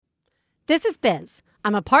This is Biz.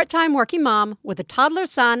 I'm a part-time working mom with a toddler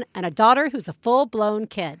son and a daughter who's a full-blown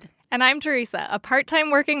kid. And I'm Teresa, a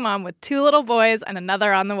part-time working mom with 2 little boys and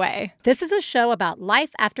another on the way. This is a show about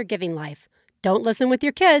life after giving life. Don't listen with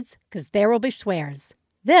your kids, because there will be swears.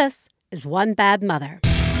 This is One Bad Mother.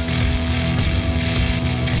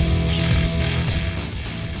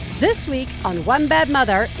 This week on One Bad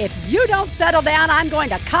Mother, if you don't settle down, I'm going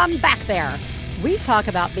to come back there. We talk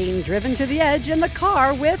about being driven to the edge in the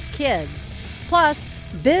car with kids. Plus,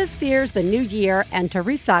 Biz fears the new year and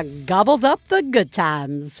Teresa gobbles up the good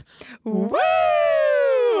times. Woo!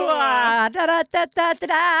 Hi.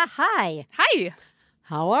 Hi.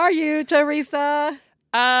 How are you, Teresa?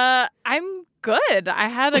 I'm good. I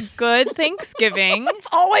had a good Thanksgiving.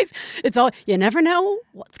 It's all, you never know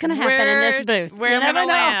what's going to happen in this booth. Where I'm going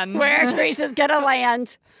to land. Where Teresa's going to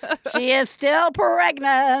land. She is still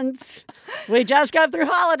pregnant. We just got through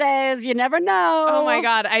holidays. You never know. Oh, my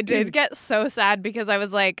God. I did get so sad because I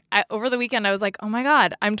was like, over the weekend, I was like, oh, my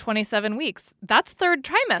God, I'm 27 weeks. That's third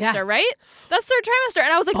trimester, right? That's third trimester.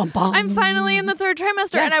 And I was like, I'm finally in the third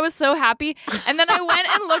trimester. Yeah. And I was so happy. And then I went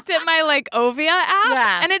and looked at my, Ovia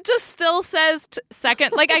app. And it just still says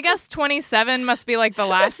second. I guess 27 must be, the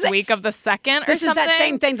last week of the second or something. This is that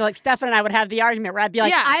same thing that, Stefan and I would have the argument where I'd be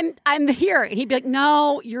like, I'm here. And he'd be like,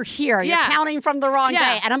 no, you're here. You're counting from the wrong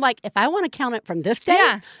day. And I'm like, if I want to count it from this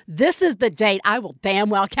date, this is the date I will damn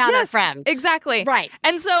well count it from. Exactly. Right.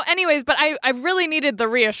 And so anyways, but I really needed the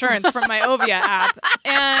reassurance from my Ovia app.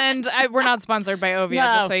 And we're not sponsored by Ovia,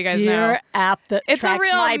 just so you guys know. App that it's a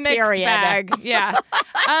real my mixed period. bag. Yeah.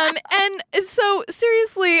 And so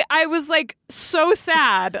seriously, I was so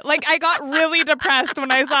sad. I got really depressed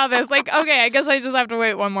when I saw this. Okay, I guess I just have to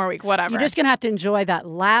wait one more week. Whatever. You're just going to have to enjoy that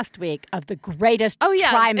last week of the greatest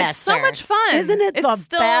trimester. It's so much fun. Isn't it it's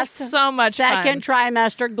the best so much second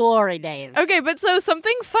trimester glory days? Okay, but so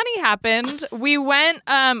something funny happened. We went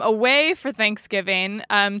away for Thanksgiving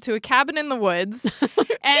to a cabin in the woods.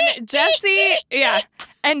 And Jesse,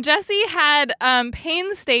 and Jesse had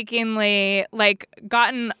painstakingly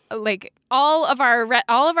gotten all of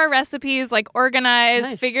our recipes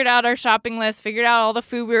organized, figured out our shopping list, figured out all the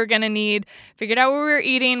food we were going to need, figured out what we were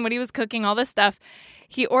eating, what he was cooking, all this stuff.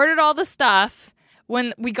 He ordered all the stuff.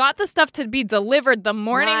 When we got the stuff to be delivered the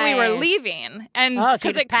morning we were leaving, and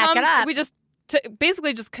because we just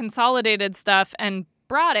basically just consolidated stuff and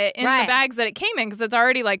brought it in the bags that it came in, because it's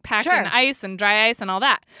already packed in ice and dry ice and all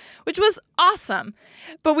that, which was awesome.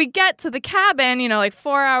 But we get to the cabin,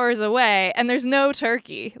 4 hours away, and there's no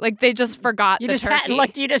turkey. They just forgot the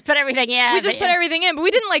turkey. You just put everything in. We just put everything in, but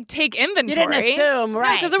we didn't take inventory. You didn't assume,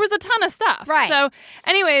 right? Because there was a ton of stuff. Right. So,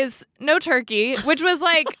 anyways, no turkey, which was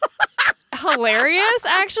hilarious,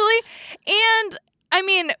 actually. And I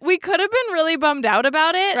mean, we could have been really bummed out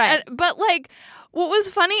about it, but what was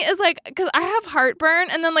funny is because I have heartburn,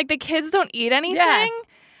 and then the kids don't eat anything. Yeah.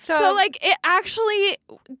 So it actually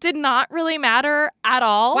did not really matter at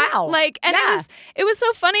all. Wow. It was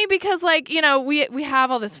so funny because we have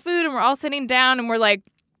all this food, and we're all sitting down, and we're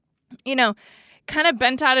kind of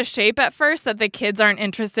bent out of shape at first that the kids aren't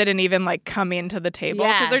interested in even coming to the table,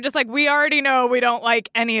 because they're just we already know we don't like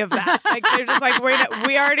any of that. They're just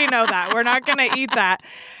we already know that we're not gonna eat that.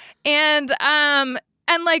 And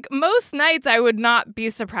most nights I would not be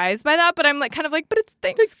surprised by that, but I'm but it's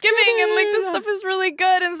Thanksgiving and this stuff is really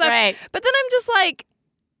good and stuff. Right. But then I'm just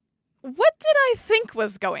what did I think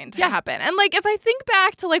was going to happen? And if I think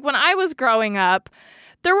back to when I was growing up,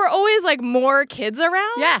 there were always more kids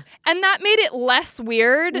around. Yeah. And that made it less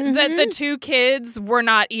weird that the 2 kids were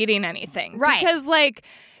not eating anything. Right. Because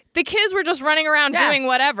the kids were just running around doing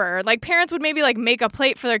whatever. Parents would maybe make a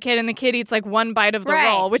plate for their kid, and the kid eats one bite of the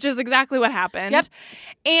roll, which is exactly what happened. Yep.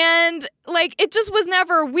 And it just was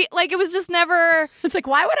never it was just never. It's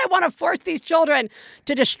why would I want to force these children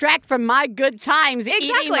to distract from my good times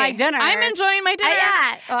eating my dinner? I'm enjoying my dinner.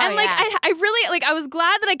 I really I was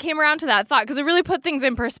glad that I came around to that thought, because it really put things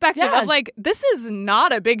in perspective of this is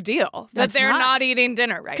not a big deal that they're not eating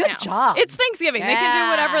dinner right now. Good job. It's Thanksgiving. They can do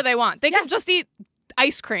whatever they want. They can just eat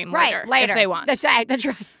ice cream later if they want. That's right. That's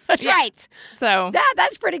right. So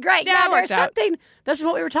that's pretty great. Yeah, there's something. This is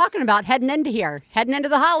what we were talking about heading into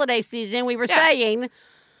the holiday season. We were saying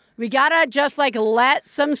we gotta just let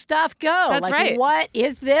some stuff go. That's right. What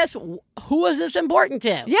is this? Who is this important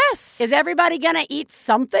to? Yes. Is everybody gonna eat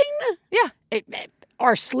something? Yeah.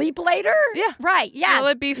 Or sleep later? Yeah. Right. Yeah. Will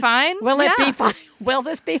it be fine? Will it be fine? Will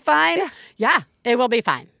this be fine? Yeah, it will be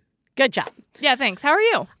fine. Good job. Yeah, thanks. How are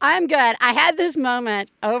you? I'm good. I had this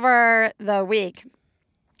moment over the week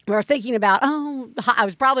where I was thinking about, I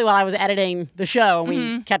was probably while I was editing the show, and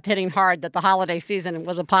we kept hitting hard that the holiday season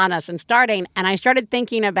was upon us and starting, and I started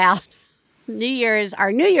thinking about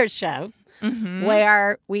our New Year's show,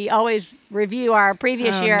 where we always review our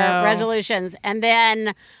previous year resolutions, and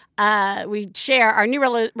then we share our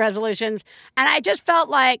new resolutions. And I just felt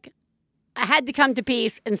like I had to come to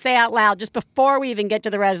peace and say out loud, just before we even get to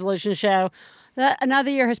the resolution show, that another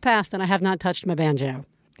year has passed and I have not touched my banjo.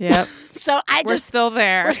 Yep. So We're still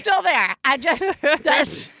there. We're still there.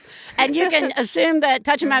 And you can assume that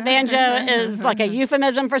touching my banjo is like a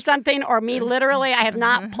euphemism for something, or me literally, I have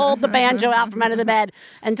not pulled the banjo out from under the bed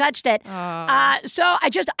and touched it. So I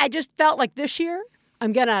just felt like this year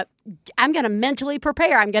I'm gonna mentally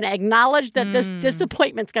prepare. I'm gonna acknowledge that this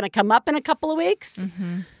disappointment's gonna come up in a couple of weeks,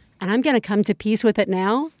 and I'm gonna come to peace with it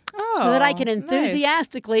now, so that I can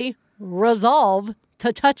enthusiastically resolve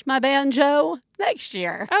to touch my banjo next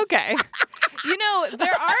year. Okay.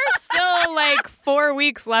 There are still like 4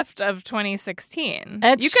 weeks left of 2016.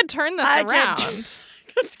 You could turn this around.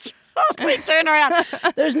 We turn around.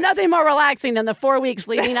 There's nothing more relaxing than the 4 weeks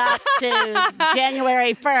leading up to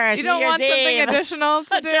January 1st. You don't want something additional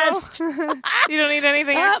to do? You don't need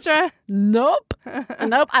anything extra? Nope.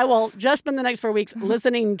 I will just spend the next 4 weeks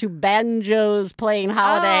listening to banjos playing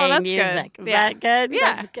holiday music. Good. Is that good?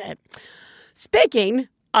 Yeah. That's good. Speaking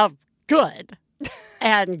of good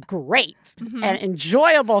and great and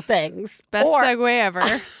enjoyable things. Best segue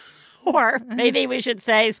ever. Or maybe we should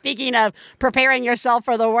say, speaking of preparing yourself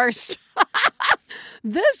for the worst,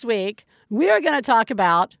 this week we are going to talk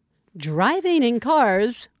about driving in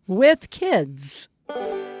cars with kids.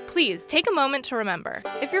 Please take a moment to remember,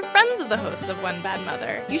 if you're friends of the hosts of One Bad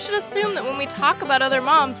Mother, you should assume that when we talk about other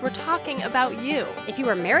moms, we're talking about you. If you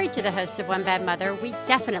are married to the host of One Bad Mother, we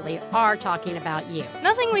definitely are talking about you.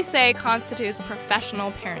 Nothing we say constitutes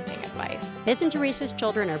professional parenting advice. Biz and Teresa's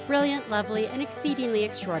children are brilliant, lovely, and exceedingly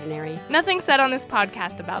extraordinary. Nothing said on this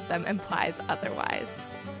podcast about them implies otherwise.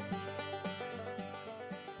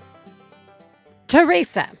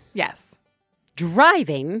 Teresa. Yes.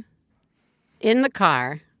 Driving in the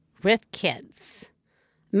car with kids.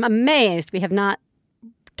 I'm amazed we have not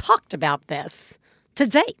talked about this to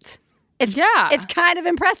date. It's kind of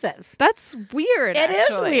impressive. That's weird, It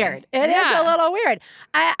is weird. It is a little weird.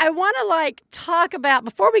 I want to talk about,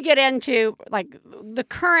 before we get into the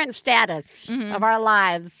current status of our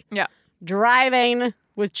lives, driving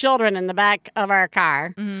with children in the back of our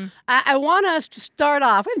car. I want us to start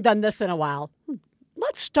off, we haven't done this in a while.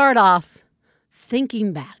 Let's start off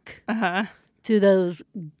thinking back to those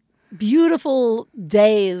beautiful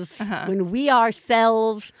days when we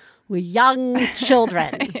ourselves were young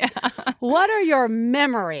children. What are your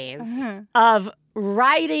memories of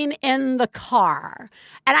riding in the car?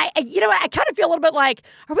 And I kind of feel a little bit like,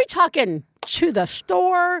 are we talking to the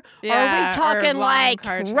store? Or are we talking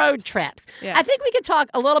road trips? I think we could talk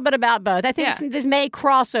a little bit about both. I think this may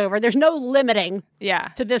cross over. There's no limiting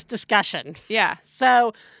to this discussion.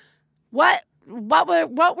 So what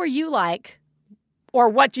were you like, or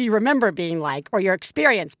what do you remember being like, or your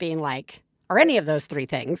experience being like, or any of those three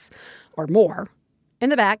things or more in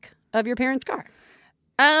the back of your parents' car?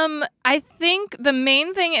 I think the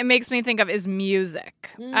main thing it makes me think of is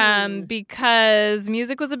music, because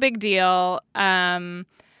music was a big deal. I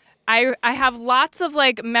have lots of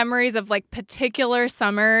memories of particular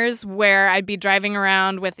summers where I'd be driving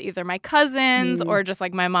around with either my cousins or just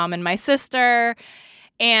my mom and my sister.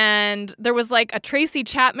 And there was a Tracy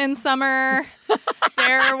Chapman summer.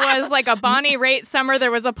 There was a Bonnie Raitt summer.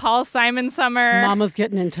 There was a Paul Simon summer. Mama's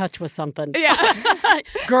getting in touch with something. Yeah.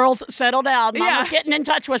 Girls, settle down. Mama's getting in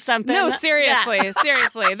touch with something. No, seriously.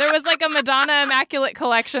 Seriously. There was a Madonna Immaculate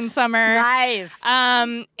Collection summer. Nice.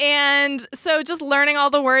 And so just learning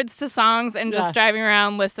all the words to songs and just driving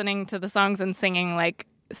around listening to the songs and singing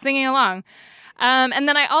along. And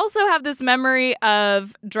then I also have this memory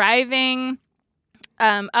of driving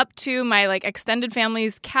up to my like extended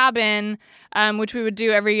family's cabin, which we would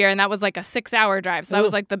do every year, and that was like a 6-hour drive. So that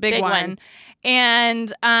was like the big one.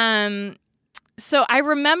 And so I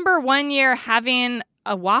remember one year having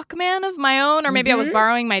a Walkman of my own, or maybe I was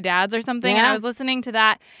borrowing my dad's or something, and I was listening to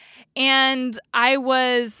that, and I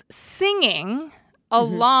was singing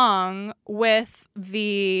along with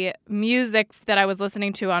the music that I was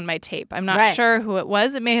listening to on my tape. I'm not sure who it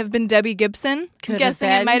was. It may have been Debbie Gibson. I'm guessing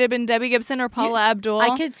it might have been Debbie Gibson or Paula Abdul.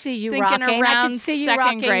 I could see you thinking rocking. Around I could see you second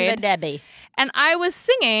rocking grade. the Debbie. And I was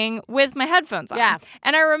singing with my headphones on. Yeah.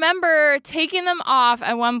 And I remember taking them off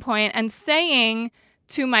at one point and saying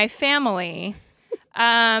to my family,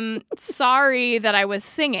 sorry that I was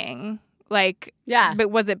singing. Like,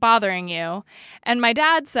 but was it bothering you? And my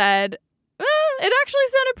dad said, it actually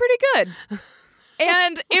sounded pretty good.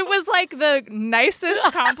 And it was like the nicest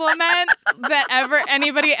compliment that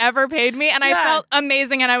anybody ever paid me. And I felt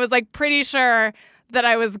amazing. And I was like pretty sure that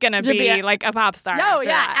I was going to be like a pop star. No,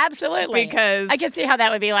 yeah, absolutely. Because I can see how that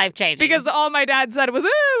would be life-changing. Because all my dad said was, it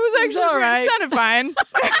was actually right. sounded fine.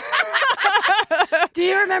 Do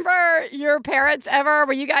you remember your parents ever?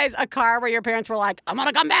 Were you guys a car where your parents were like, I'm going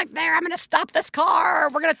to come back there. I'm going to stop this car.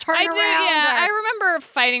 We're going to turn it around. Yeah. I remember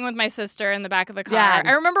fighting with my sister in the back of the car. Yeah.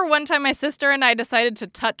 I remember one time my sister and I decided to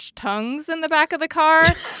touch tongues in the back of the car,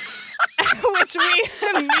 which we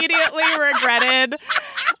immediately regretted.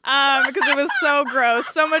 Because it was so gross,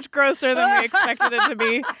 so much grosser than we expected it to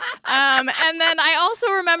be. And then I also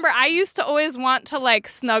remember I used to always want to like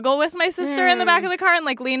snuggle with my sister in the back of the car and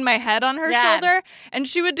like lean my head on her shoulder. And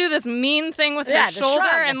she would do this mean thing with her shoulder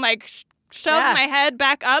and like shove my head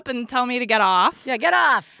back up and tell me to get off. Yeah, get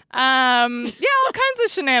off. All kinds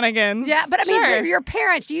of shenanigans. Yeah, but I mean, your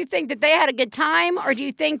parents, do you think that they had a good time? Or do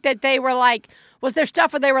you think that they were like, was there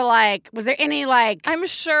stuff where they were like, was there any like... I'm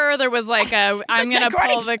sure there was like I'm going to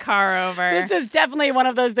pull the car over. This is definitely one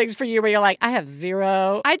of those things for you where you're like, I have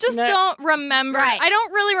zero... I just don't remember. Right. I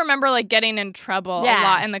don't really remember like getting in trouble a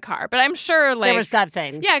lot in the car. But I'm sure like... There was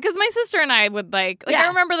something. Yeah, because my sister and I would like I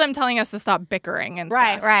remember them telling us to stop bickering and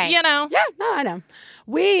stuff. Right. You know? Yeah, no, I know.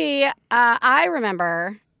 I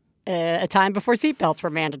remember a time before seatbelts were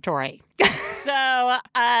mandatory. So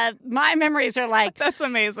my memories are like... That's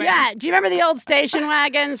amazing. Yeah. Do you remember the old station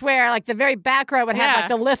wagons where like the very back row would have like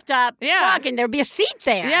the lift up truck and there would be a seat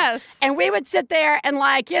there? Yes. And we would sit there and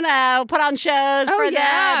like, put on shows for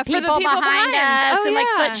the people behind us and like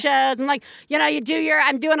foot shows. And like, you do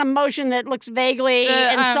I'm doing a motion that looks vaguely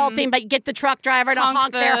insulting, but you get the truck driver to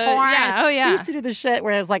honk their horn. Yeah. Oh, yeah. We used to do the shit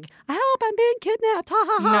where it was like, I hope I'm being kidnapped. Ha,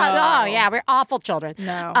 ha, ha. No. Oh, yeah. We're awful children.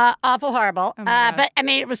 No. Awful, horrible. Oh but I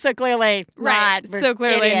mean, it was so clearly... Right. So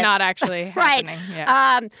clearly idiots. not actually happening. Right.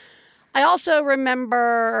 Yeah. I also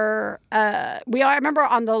remember I remember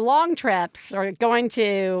on the long trips or going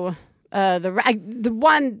to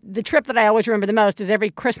the trip that I always remember the most is every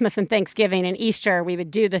Christmas and Thanksgiving and Easter we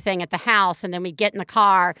would do the thing at the house and then we'd get in the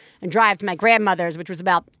car and drive to my grandmother's, which was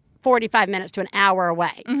about 45 minutes to an hour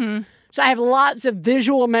away. Mm-hmm. So I have lots of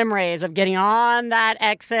visual memories of getting on that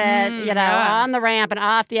exit, on the ramp and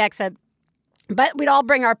off the exit. But we'd all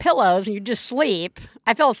bring our pillows and you'd just sleep.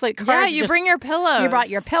 I fell asleep. Yeah, you bring your pillows. You brought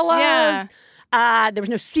your pillows. Yeah. There was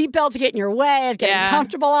no seatbelt to get in your way of getting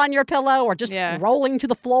comfortable on your pillow or just rolling to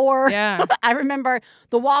the floor. Yeah. I remember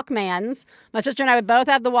the Walkmans. My sister and I would both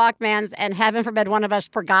have the Walkmans, and heaven forbid one of us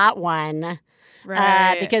forgot one.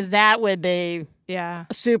 Right. Because that would be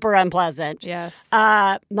super unpleasant. Yes.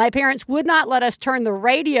 My parents would not let us turn the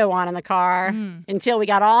radio on in the car until we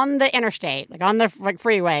got on the interstate, like on the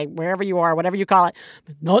freeway, wherever you are, whatever you call it.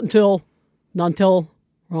 Not until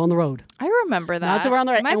we're on the road. I remember that. Not until we're on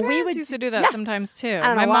the road. My and parents used to do that sometimes too. I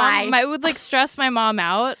don't know why. It would like stress my mom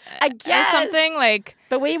out. I guess. Or something like.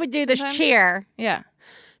 But we would do this cheer. Yeah.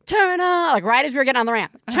 Turn on, like right as we were getting on the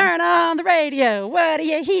ramp. Turn on the radio. What do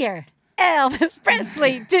you hear? Elvis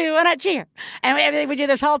Presley doing a cheer. And we do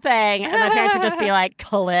this whole thing, and my parents would just be like,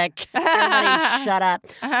 click. Everybody shut up.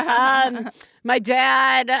 My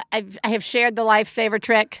dad, I have shared the lifesaver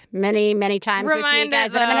trick many, many times with you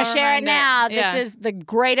guys, but I'm going to share it now. This is the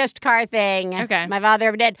greatest car thing my father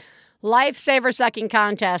ever did. Lifesaver sucking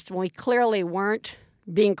contest when we clearly weren't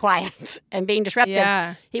being quiet and being disruptive.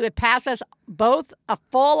 Yeah. He would pass us both a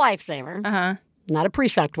full lifesaver. Uh-huh. Not a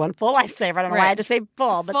pre-sucked one, full lifesaver. I don't know why I had to say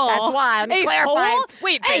full, but that's why I'm clarifying.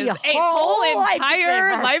 Wait, a whole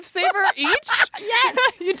entire lifesaver each? Yes.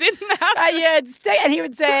 You didn't have to. And he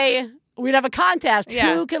would say, we'd have a contest.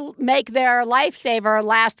 Who could make their lifesaver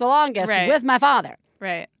last the longest with my father.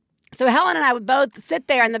 Right. So Helen and I would both sit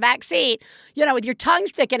there in the back seat, with your tongue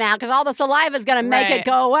sticking out because all the saliva is going to make it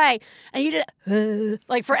go away. And you just,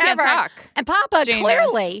 like forever. You can't talk. And Papa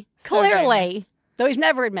clearly, genius. though he's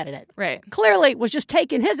never admitted it. Right. Clearly was just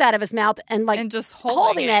taking his out of his mouth and just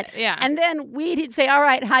holding it. Yeah. And then he'd say, all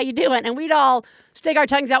right, how you doing? And we'd all stick our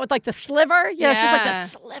tongues out with like the sliver. It's just like the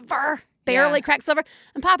sliver. Barely cracked sliver.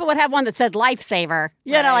 And Papa would have one that said lifesaver.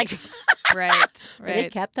 Right. But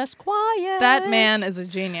it kept us quiet. That man is a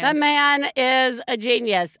genius. That man is a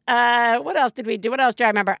genius. What else did we do? What else do I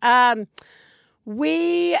remember?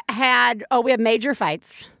 We had major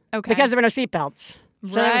fights. Okay. Because there were no seatbelts.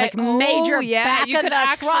 So there was like major back you of could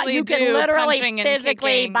the truck. You could literally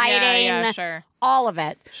physically biting all of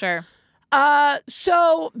it. Sure.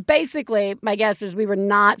 So basically, my guess is we were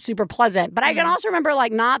not super pleasant. But I can also remember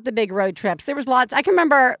not the big road trips. There was lots. I can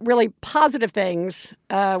remember really positive things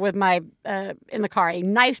with my in the car. A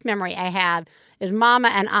nice memory I have is Mama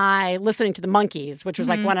and I listening to the Monkees, which was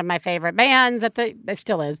like one of my favorite bands. It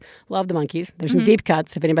still is. Love the Monkees. There's some deep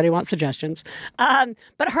cuts if anybody wants suggestions.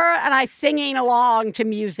 But her and I singing along to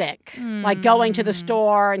music, like going to the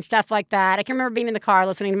store and stuff like that. I can remember being in the car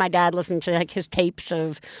listening to my dad listen to like his tapes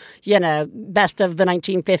of, best of the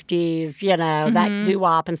 1950s, that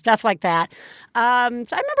doo-wop and stuff like that. So I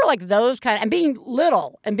remember like those and being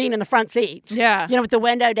little and being in the front seat. Yeah. With the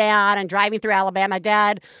window down and driving through Alabama. My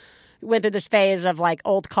dad went through this phase of like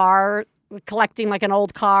collecting like an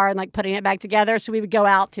old car and like putting it back together. So we would go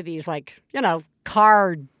out to these like,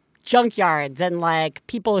 car junkyards and like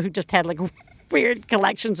people who just had like weird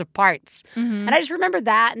collections of parts. And I just remember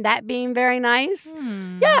that and that being very nice.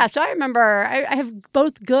 Yeah, so I remember I have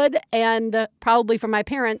both good and probably from my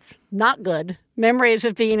parents, not good memories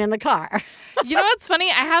of being in the car. You know what's funny?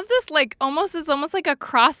 I have this like almost like a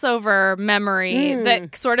crossover memory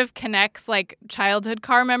that sort of connects like childhood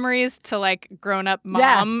car memories to like grown up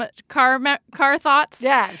mom car thoughts.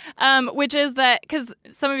 Yeah. Which is that because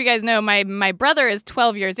some of you guys know my brother is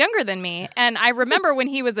 12 years younger than me, and I remember when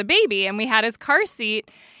he was a baby and we had his car seat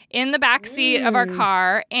in the back seat of our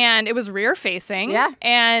car, and it was rear facing. Yeah.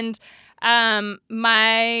 And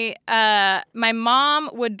my mom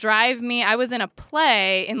would drive me. I was in a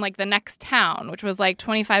play in like the next town, which was like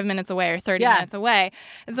 25 minutes away or 30 minutes away.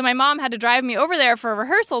 And so my mom had to drive me over there for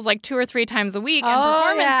rehearsals like 2 or 3 times a week and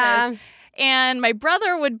performances. Yeah. And my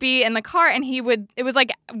brother would be in the car, and it was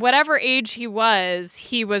like whatever age he was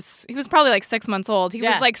probably like 6 months old. He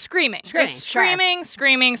was like screaming in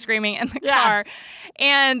the car.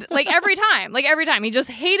 And like every time, he just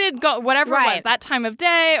hated whatever it was, that time of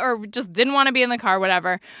day, or just didn't want to be in the car,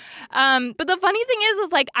 whatever. But the funny thing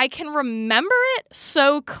is like I can remember it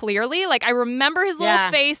so clearly. Like I remember his little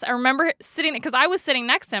face. I remember sitting, because I was sitting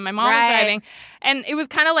next to him. My mom was driving, and it was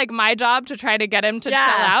kind of like my job to try to get him to chill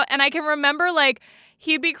out. And I can remember like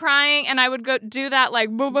he'd be crying, and I would go do that like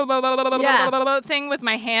thing with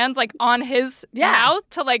my hands like on his mouth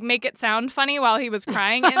to like make it sound funny while he was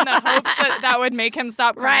crying, in the hopes that would make him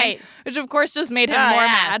stop crying, which of course just made him more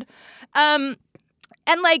mad.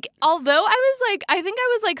 And like, although I think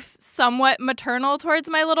I was like somewhat maternal towards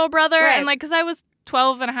my little brother, and like because I was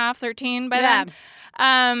 12 and a half, 13 by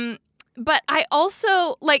then. But I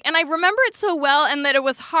also like, and I remember it so well, and that it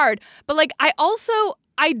was hard, but like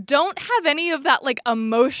I don't have any of that like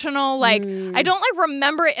emotional, like I don't like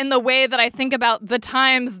remember it in the way that I think about the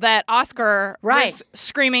times that Oscar was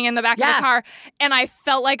screaming in the back of the car, and I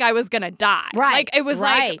felt like I was gonna die. Like it was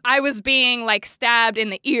like I was being like stabbed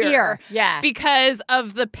in the ear. Because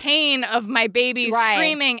of the pain of my baby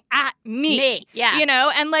screaming at me.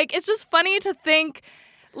 And like it's just funny to think,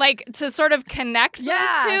 like, to sort of connect those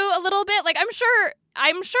two a little bit. Like I'm sure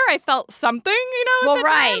I felt something, at the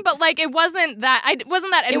time, but like it wasn't that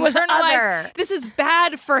internalized. This is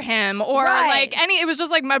bad for him, or like it was just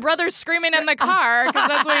like my brother's screaming in the car, because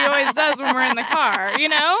that's what he always does when we're in the car,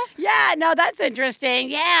 Yeah, no, that's interesting.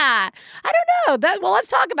 Yeah, I don't know. Well, let's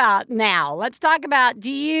talk about now. Let's talk about.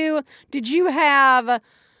 Did you have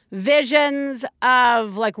visions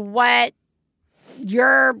of like what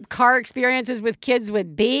your car experiences with kids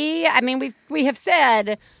would be? I mean, we have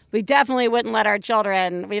said we definitely wouldn't let our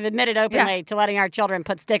children, we've admitted openly to letting our children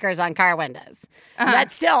put stickers on car windows.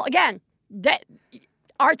 That's still, again,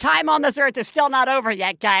 our time on this earth is still not over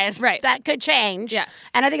yet, guys. Right. That could change. Yes.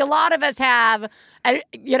 And I think a lot of us have,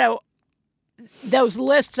 those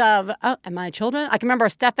lists of, and my children, I can remember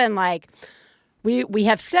Stefan, like, we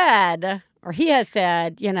have said, or he has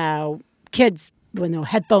said, kids with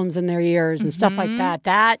headphones in their ears and stuff like that.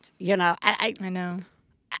 That, I know.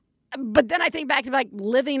 But then I think back to like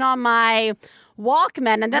living on my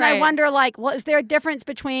Walkman, and then I wonder, like, well, is there a difference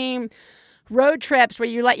between road trips where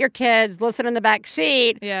you let your kids listen in the back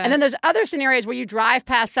seat, and then there's other scenarios where you drive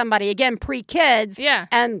past somebody, again, pre-kids,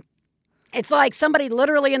 and it's like somebody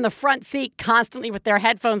literally in the front seat constantly with their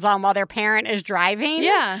headphones on while their parent is driving,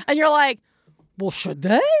 and you're like, well,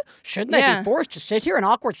 shouldn't they be forced to sit here in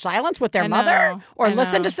awkward silence with their mother or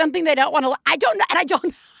listen to something they don't want to? I don't know, and I don't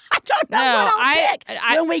know what I'll pick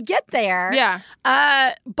when we get there.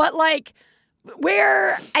 But like,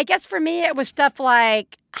 where I guess for me it was stuff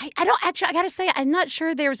like I gotta say I'm not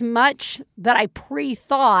sure there's much that I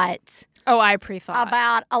pre-thought. I pre-thought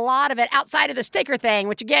about a lot of it outside of the sticker thing,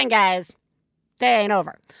 which again, guys, they ain't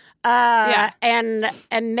over. And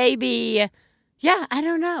maybe Yeah, I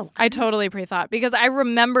don't know. I totally pre-thought because I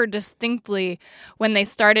remember distinctly when they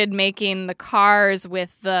started making the cars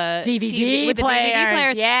with the DVD with the players. DVD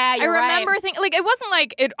players. Yeah, you're I remember right. thinking like it wasn't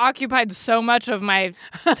like it occupied so much of my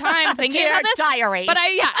time thinking Dear about this. diary. But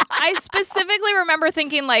I specifically remember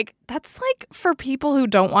thinking like that's like for people who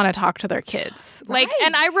don't want to talk to their kids. Like, Right.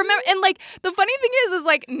 and I remember, and like the funny thing is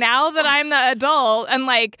like now that I'm the adult and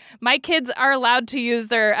like my kids are allowed to use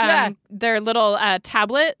their little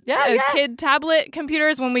tablet, kid tablet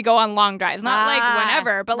computers when we go on long drives. Not like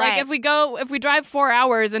whenever, but like if we drive 4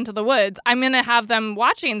 hours into the woods, I'm gonna have them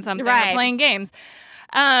watching something or playing games.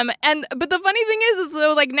 But the funny thing is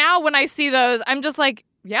so like now when I see those, I'm just like,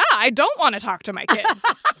 yeah, I don't want to talk to my kids.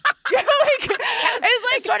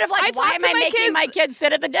 It's sort of like, why am I making my kids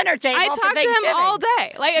sit at the dinner table? I talk to him all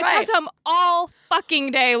day. Like I talk to him all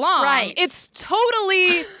fucking day long. Right. It's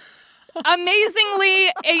totally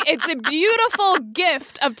amazingly, it's a beautiful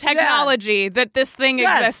gift of technology that this thing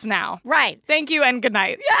exists now. Right. Thank you and good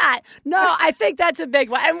night. Yeah. No, I think that's a big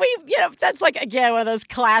one. And that's like, again, one of those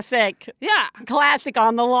classic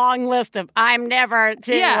on the long list of I'm never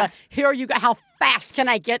to here you go. How fast can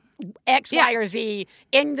I get X, Y, or Z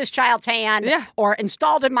in this child's hand or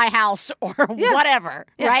installed in my house or whatever,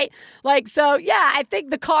 right? Like, so, I think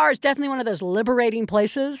the car is definitely one of those liberating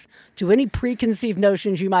places to any preconceived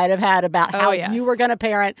notions you might have had about how you were going to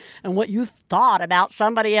parent and what you thought about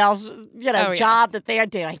somebody else's, job that they're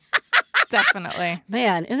doing. Definitely.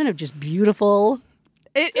 Man, isn't it just beautiful?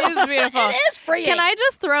 It is beautiful. It is freeing. Can I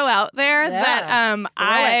just throw out there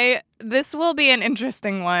that this will be an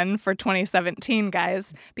interesting one for 2017,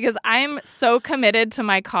 guys, because I'm so committed to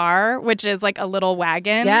my car, which is like a little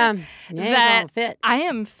wagon. That I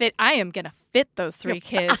am gonna fit those 3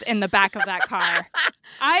 kids in the back of that car.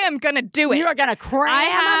 I am gonna do it. You are gonna cram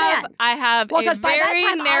them in. I have a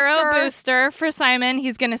very narrow booster for Simon.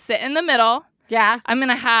 He's gonna sit in the middle. Yeah. I'm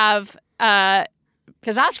gonna have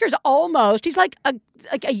because Oscar's he's like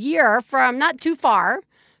a year from, not too far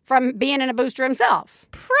from being in a booster himself.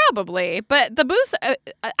 Probably. But the booster,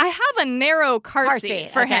 I have a narrow car seat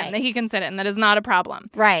for him that he can sit in. That is not a problem.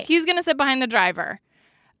 Right. He's going to sit behind the driver.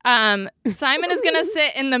 Simon is going to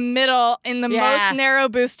sit in the middle, in the most narrow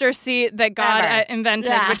booster seat that God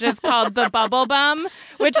invented, which is called the Bubble Bum,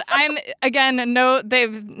 which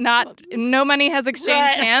no money has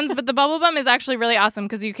exchanged hands, but the Bubble Bum is actually really awesome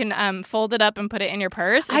because you can fold it up and put it in your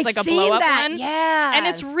purse. It's like a blow-up one. Yeah. And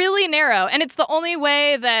it's really narrow, and it's the only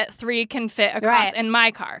way that 3 can fit across in my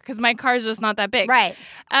car because my car is just not that big. Right.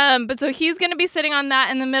 But so he's going to be sitting on that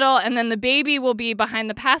in the middle, and then the baby will be behind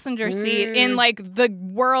the passenger seat in like the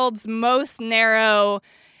world's most narrow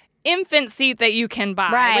infant seat that you can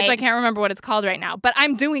buy, which I can't remember what it's called right now, but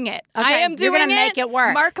I'm doing it. Okay, I am doing you're gonna make it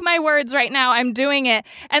work. Mark my words right now, I'm doing it.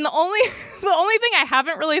 And the only thing I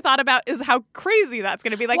haven't really thought about is how crazy that's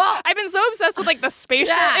going to be. Like, I've been so obsessed with like the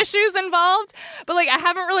spatial issues involved, but like I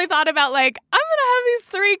haven't really thought about like I'm going to have these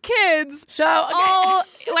 3 kids all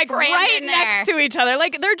like right next to each other.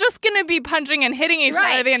 Like they're just going to be punching and hitting each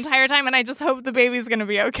other the entire time, and I just hope the baby's going to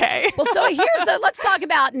be okay. Well, so let's talk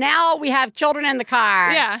about now we have children in the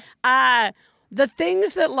car. Yeah. The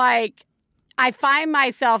things that like I find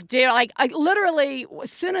myself doing, like I literally,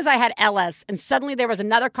 as soon as I had Ellis and suddenly there was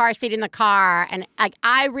another car seat in the car, and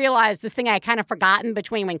I realized this thing I had kind of forgotten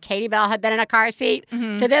between when Katie Bell had been in a car seat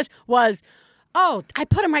to this was, I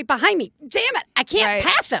put him right behind me. Damn it, I can't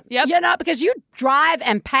pass him. Yep. Because you drive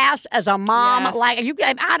and pass as a mom. Yes. Like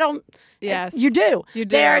I don't. Yes. You do. You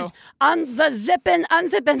do. There's unzipping.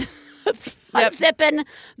 Unzipping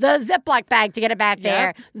the Ziploc bag to get it back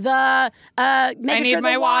there. The making sure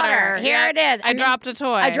the water. Here it is. I dropped a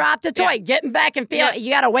toy. Getting back and feeling.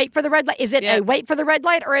 You got to wait for the red light. Is it a wait for the red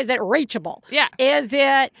light or is it reachable? Yeah. Is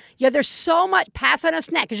it? There's so much passing a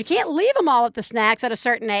snack because you can't leave them all at the snacks at a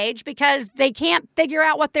certain age because they can't figure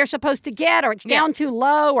out what they're supposed to get or it's down too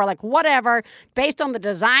low or like whatever. Based on the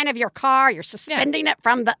design of your car, you're suspending it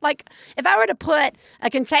from the like. If I were to put a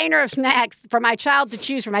container of snacks for my child to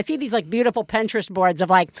choose from, I see these like beautiful Pinterest boards of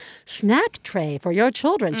like snack tray for your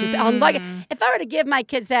children. Like if I were to give my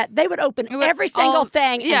kids that, they would open every single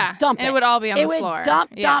thing and dump it. It would all be on the floor.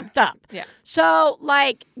 Dump. Yeah. So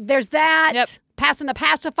like there's that, passing the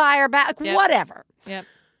pacifier back, whatever. Yep.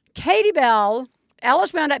 Katie Bell,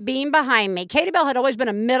 Ellis wound up being behind me. Katie Bell had always been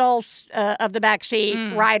a middle of the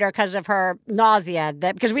backseat rider because of her nausea.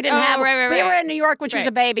 Because we didn't have. We were in New York when she was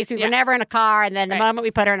a baby, so we were never in a car. And then the moment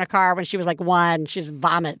we put her in a car when she was like 1, she's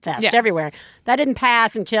vomit fest everywhere. That didn't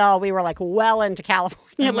pass until we were like well into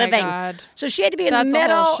California living. God. So she had to be in the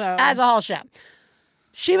middle as a whole show.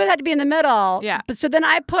 She would have to be in the middle. Yeah. But so then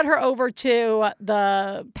I put her over to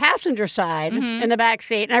the passenger side in the back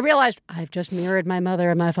seat, and I realized I've just mirrored my mother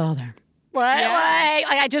and my father. What? Yeah.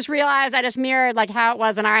 Like I just realized I just mirrored like how it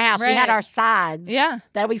was in our house. Right. We had our sides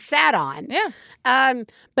that we sat on. Yeah.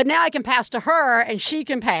 But now I can pass to her, and she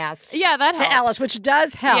can pass. Yeah, that to helps. Ellis, which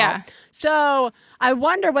does help. Yeah. So I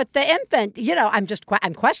wonder what the infant.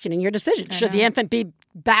 I'm questioning your decision. Should the infant be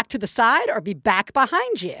back to the side or be back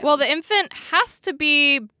behind you? Well, the infant has to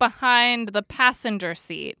be behind the passenger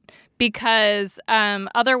seat because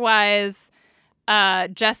otherwise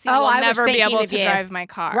Jesse will never be able to drive my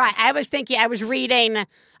car. Right. I was reading.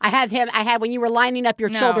 I had when you were lining up your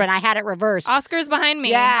children, I had it reversed. Oscar's behind me.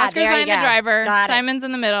 Yeah, Oscar's behind the driver. Simon's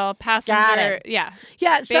in the middle. Passenger. Yeah.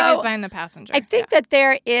 Yeah. Baby's So behind the passenger. I think that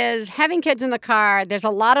there is having kids in the car. There's a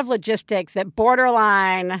lot of logistics that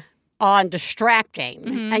borderline on distracting,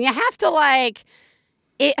 and you have to like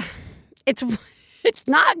it. It's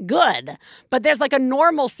not good, but there's like a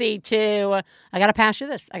normalcy to, I got to pass you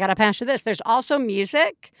this. I got to pass you this. There's also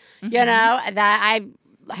music, that I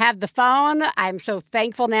have the phone. I'm so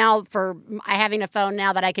thankful now for having a phone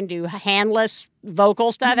now that I can do handless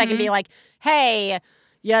vocal stuff. I can be like, hey,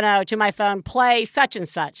 to my phone, play such and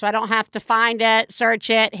such. So I don't have to find it, search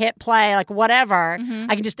it, hit play, like whatever.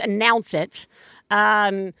 I can just announce it.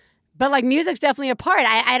 But like music's definitely a part.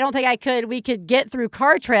 I don't think we could get through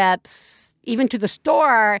car trips even to the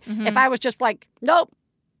store, if I was just like, nope,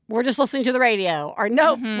 we're just listening to the radio, or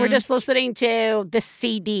nope, we're just listening to this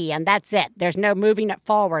CD, and that's it. There's no moving it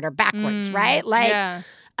forward or backwards, right? Like,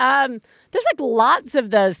 there's like lots of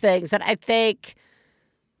those things that I think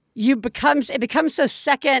it becomes so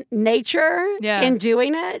second nature in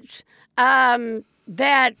doing it.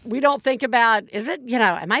 That we don't think about, is it,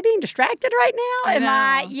 am I being distracted right now?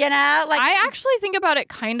 I actually think about it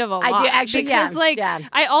kind of a lot. I do actually, because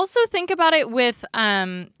I also think about it with,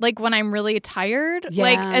 like when I'm really tired,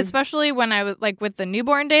 like especially when I was like with the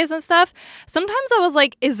newborn days and stuff, sometimes I was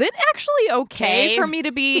like, is it actually okay for me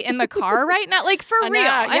to be in the car right now? Like for real.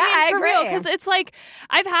 I mean, for real. Because it's like,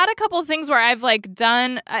 I've had a couple of things where I've like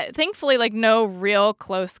done, thankfully, like no real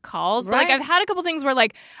close calls, but like I've had a couple of things where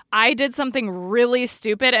like I did something really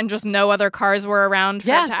stupid and just no other cars were around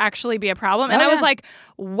for it to actually be a problem. And I was like,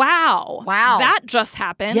 wow, that just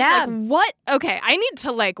happened. Yeah. Like, what? Okay, I need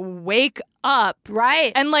to like wake up.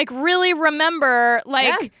 Right. And like really remember,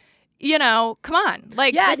 like, come on.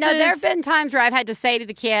 Like, there have been times where I've had to say to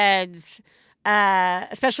the kids,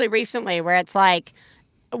 especially recently, where it's like,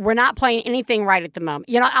 we're not playing anything right at the moment.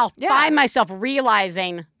 I'll find myself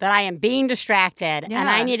realizing that I am being distracted and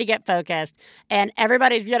I need to get focused. And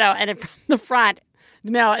everybody's, and from the front,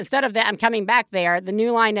 instead of that, I'm coming back there. The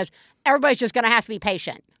new line is, everybody's just going to have to be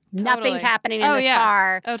patient. Totally. Nothing's happening in this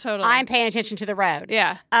car. Oh, totally. I'm paying attention to the road.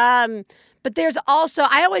 Yeah. But there's also,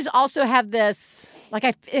 I always also have this,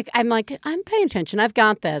 like, I'm like, I'm paying attention. I've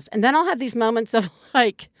got this. And then I'll have these moments of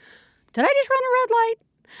like, did I just run a red light?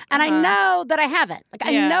 And I know that I haven't. Like,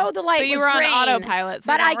 I know the light but you was were green, on autopilot, so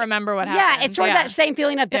but you don't remember what happened. Yeah, it's sort of that same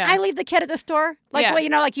feeling of, did I leave the kid at the store? Like,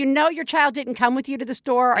 your child didn't come with you to the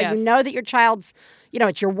store, or you know that your child's,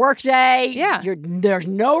 it's your work day. Yeah. There's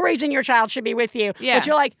no reason your child should be with you. Yeah. But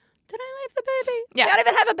you're like, did I leave the baby? Yeah. I don't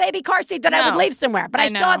even have a baby car seat that I would leave somewhere. But I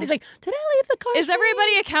still have these like, did I leave the car seat? Is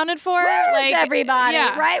everybody accounted for? Where is everybody?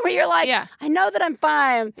 Yeah. Right? Where you're like, I know that I'm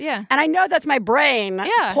fine. Yeah. And I know that's my brain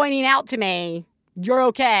pointing out to me, you're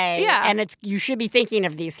okay. Yeah. And you should be thinking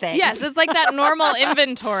of these things. Yes, it's like that normal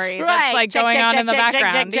inventory that's like going on in the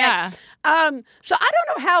background. Yeah. So I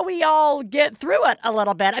don't know how we all get through it a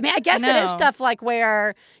little bit. I mean, I guess it is stuff like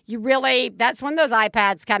where that's when those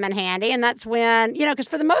iPads come in handy. And that's when, because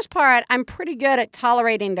for the most part, I'm pretty good at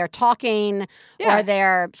tolerating their talking or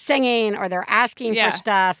their singing or their asking for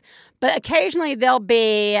stuff. But occasionally there'll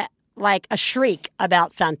be like a shriek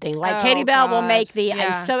about something. Like Katie Bell will make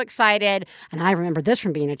I'm so excited. And I remember this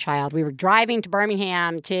from being a child. We were driving to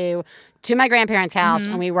Birmingham to my grandparents' house,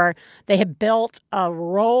 and they had built a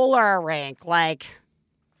roller rink, like,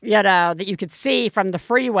 that you could see from the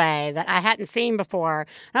freeway that I hadn't seen before.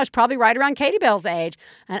 And I was probably right around Katie Bell's age.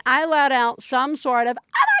 And I let out some sort of,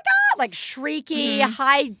 oh my God, like shrieky,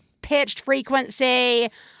 high-pitched frequency.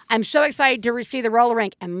 I'm so excited to see the roller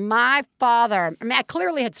rink. And my father, I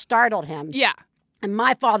clearly had startled him. Yeah. And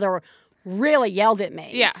my father really yelled at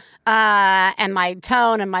me. Yeah. And my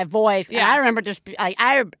tone and my voice. Yeah. And I remember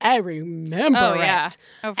I remember it. Yeah.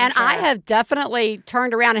 Oh, and sure. I have definitely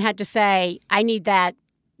turned around and had to say, I need that,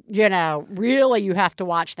 really you have to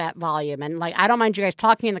watch that volume. And like, I don't mind you guys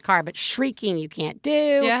talking in the car, but shrieking you can't do.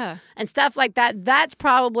 Yeah. And stuff like that. That's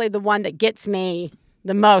probably the one that gets me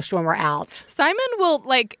the most when we're out. Simon will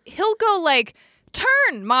he'll go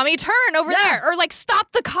turn, mommy, turn over there, or like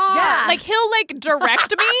stop the car. Yeah. Like he'll like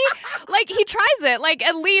direct me. Like he tries it like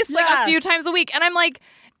at least like a few times a week, and I'm like,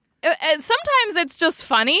 sometimes it's just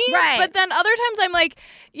funny, right? But then other times I'm like,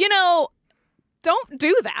 don't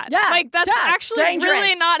do that. Yeah. Like, that's actually dangerous.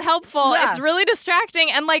 really not helpful. Yeah. It's really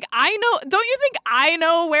distracting. And, like, don't you think I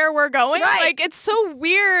know where we're going? Right. Like, it's so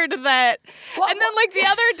weird that. And then, like, the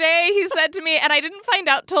other day he said to me, and I didn't find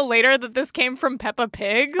out till later that this came from Peppa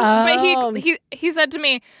Pig, but he said to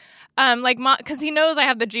me, because he knows I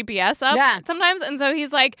have the GPS up sometimes. And so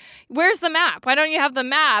he's like, where's the map? Why don't you have the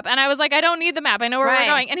map? And I was like, I don't need the map. I know where we're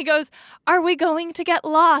going. And he goes, are we going to get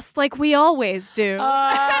lost like we always do? And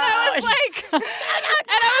I was like,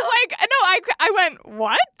 I went,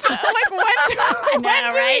 what? Like,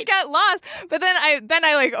 when do we get lost? But then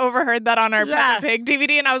I like overheard that on our Peppa Pig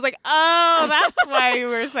DVD, and I was like, oh, that's why you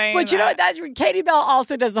were saying But you know what? Katie Bell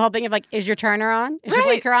also does the whole thing of like, is your turner on? Is your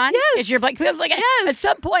blinker on? Yes. Is your blinker? Because like at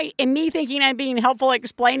some point, in me thinking I'm being helpful,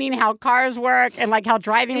 explaining how cars work and like how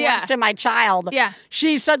driving works to my child,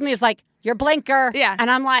 she suddenly is like, your blinker. Yeah.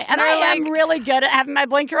 And I'm like, and I am really good at having my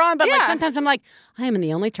blinker on, but like sometimes I'm like, I am in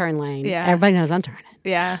the only turn lane. Yeah. Everybody knows I'm turning.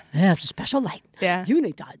 Yeah. There's a special light. Yeah. You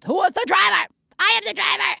need to. Who was the driver? I am the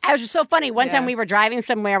driver. It was just so funny. One time we were driving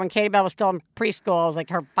somewhere when Katie Bell was still in preschool. It was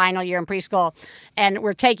like her final year in preschool. And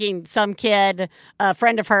we're taking some kid, a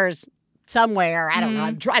friend of hers, somewhere. I don't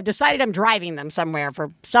know. I've decided I'm driving them somewhere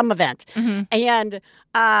for some event. Mm-hmm. And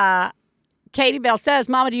Katie Bell says,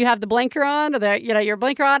 Mama, do you have the blinker on? Or your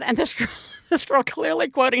blinker on? And this girl clearly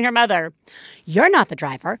quoting her mother, you're not the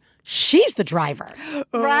driver. She's the driver.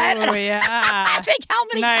 Right? Oh, yeah. I think how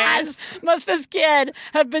many times must this kid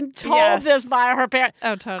have been told this by her parents?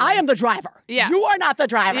 Oh, totally. I am the driver. Yeah. You are not the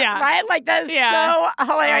driver. Yeah. Right? Like, that's so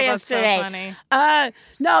hilarious to me. So funny.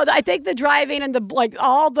 No, I think the driving and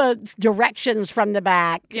all the directions from the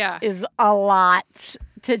back is a lot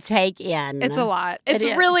to take in. It's a lot. It's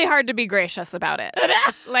really hard to be gracious about it.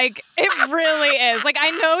 Like, it really is. Like,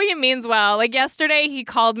 I know he means well. Like, yesterday he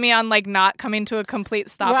called me on, like, not coming to a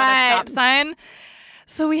complete stop at a stop sign.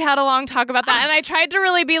 So we had a long talk about that. And I tried to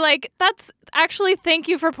really be like, thank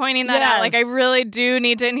you for pointing that out. Like, I really do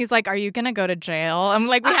need to. And he's like, are you going to go to jail? I'm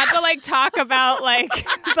like, we had to, like, talk about, like,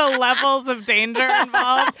 the levels of danger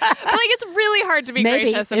involved. But, like, it's really hard to be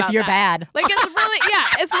gracious about if you're that. bad. Like,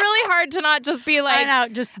 it's really hard to not just be like, I know,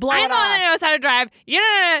 just blow it off. I'm the one that knows how to drive.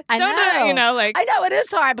 Don't do it, like. I know, it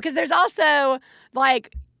is hard because there's also,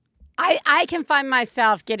 like, I can find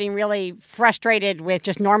myself getting really frustrated with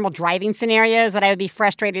just normal driving scenarios that I would be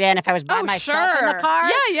frustrated in if I was by myself in the car.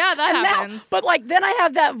 Yeah, that happens. But like then I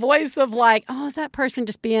have that voice of like, oh, is that person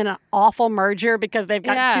just being an awful merger because they've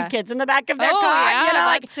got two kids in the back of their car? Yeah,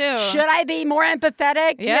 like, too. Should I be more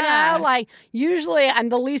empathetic? Yeah. Like usually I'm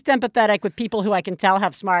the least empathetic with people who I can tell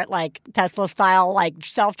have smart like Tesla style like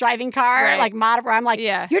self-driving car like mod where I'm like,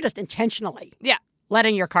 you're just intentionally. Yeah.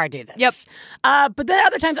 Letting your car do this. Yep. But then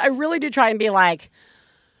other times I really do try and be like,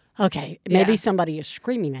 okay, maybe somebody is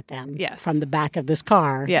screaming at them from the back of this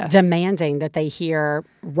car, demanding that they hear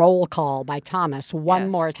Roll Call by Thomas one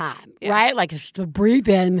more time, right? Like, just to breathe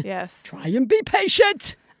in. Yes. Try and be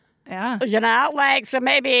patient. Yeah. Like, so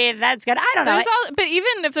maybe that's good. I don't know. But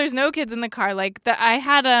even if there's no kids in the car, like, I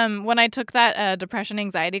had, when I took that depression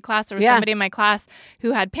anxiety class, there was somebody in my class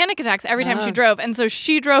who had panic attacks every time she drove. And so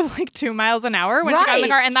she drove, like, 2 miles an hour when she got in the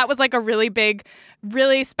car. And that was, like, a really big,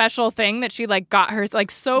 really special thing that she, like, got her,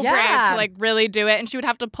 like, so brave to, like, really do it. And she would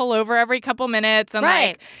have to pull over every couple minutes. And,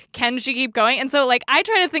 like, can she keep going? And so, like, I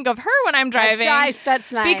try to think of her when I'm driving.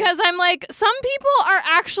 That's nice. Because I'm like, some people are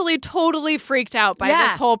actually totally freaked out by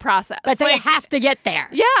this whole process. But they have to get there.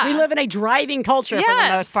 Yeah. We live in a driving culture for the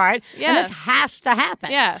most part. Yes. And this has to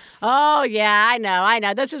happen. Yes. Oh, yeah, I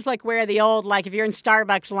know. This is like where the old, like, if you're in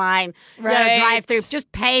Starbucks line, drive through,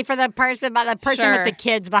 just pay for the person with the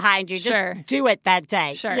kids behind you. Just do it that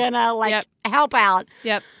day. Sure. Help out.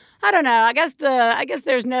 Yep. I don't know. I guess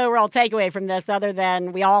there's no real takeaway from this other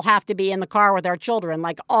than we all have to be in the car with our children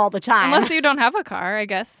like all the time. Unless you don't have a car, I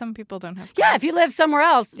guess. Some people don't have cars. Yeah, if you live somewhere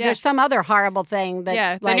else, there's some other horrible thing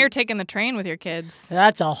that's then you're taking the train with your kids.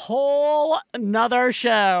 That's a whole nother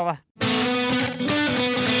show.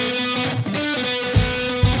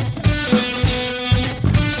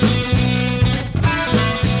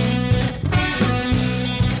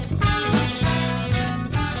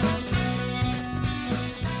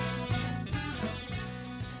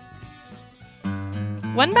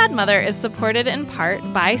 One Bad Mother is supported in part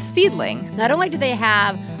by Seedling. Not only do they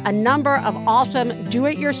have a number of awesome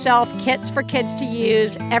do-it-yourself kits for kids to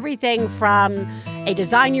use, everything from a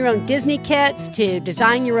design your own Disney kits to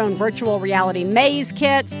design your own virtual reality maze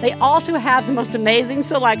kits. They also have the most amazing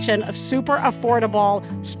selection of super affordable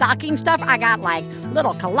stocking stuff. I got like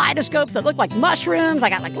little kaleidoscopes that look like mushrooms. I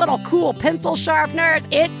got like little cool pencil sharpeners.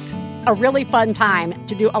 It's a really fun time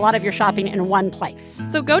to do a lot of your shopping in one place.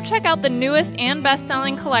 So go check out the newest and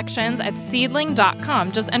best-selling collections at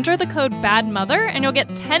Seedling.com. Just enter the code BADMOTHER and you'll get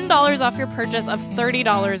 $10 off your purchase of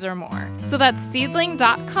 $30 or more. So that's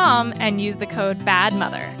Seedling.com and use the code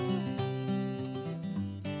BADMOTHER.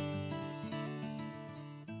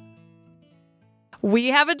 We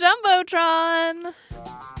have a Jumbotron!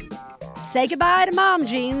 Say goodbye to mom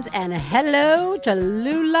jeans and hello to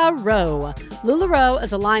LuLaRoe. LuLaRoe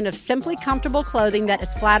is a line of simply comfortable clothing that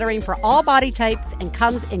is flattering for all body types and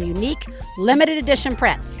comes in unique, limited edition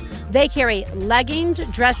prints. They carry leggings,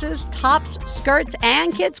 dresses, tops, skirts,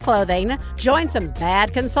 and kids' clothing. Join some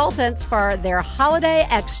bad consultants for their holiday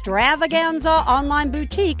extravaganza online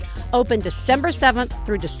boutique, open December 7th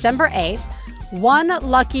through December 8th. One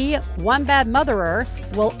lucky One Bad Motherer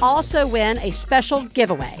will also win a special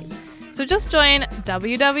giveaway. So just join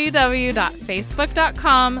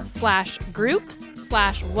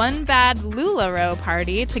www.facebook.com/groups/OneBadLuLaRoe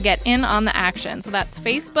party to get in on the action. So that's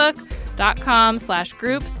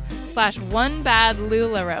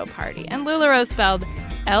facebook.com/groups/OneBadLuLaRoe party. And LuLaRoe spelled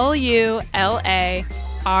LuLaRoe.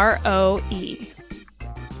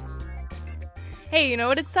 Hey, you know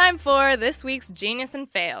what it's time for? This week's Genius and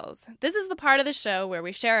Fails. This is the part of the show where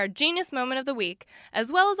we share our genius moment of the week,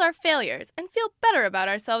 as well as our failures, and feel better about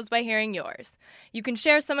ourselves by hearing yours. You can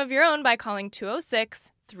share some of your own by calling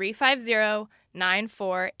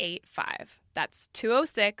 206-350-9485. That's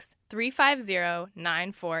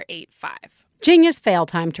 206-350-9485. Genius fail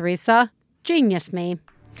time, Teresa. Genius me.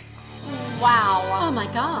 Wow. Oh my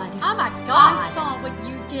God. Oh my God. I saw what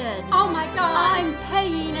you did. Oh my God. I'm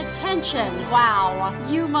paying attention. Wow.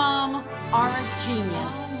 You, Mom, are a genius.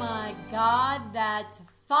 Oh my God, that's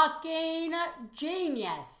fucking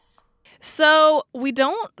genius. So we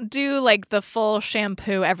don't do like the full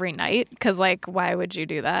shampoo every night because like why would you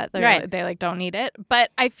do that? They like don't need it. But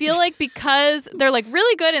I feel like because they're like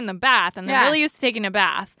really good in the bath and they're really used to taking a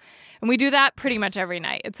bath. And we do that pretty much every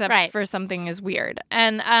night, except for something is weird.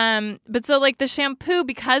 And but so like the shampoo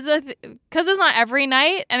because it's not every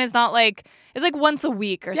night and it's not like it's like once a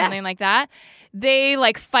week or something like that. They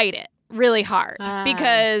like fight it really hard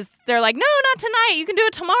because they're like, no, not tonight. You can do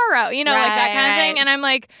it tomorrow. You know, like that kind of thing. And I'm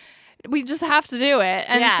like, we just have to do it.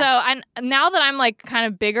 And so now that I'm like kind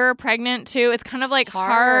of bigger, pregnant too, it's kind of like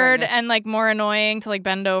hard and like more annoying to like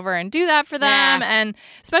bend over and do that for them. And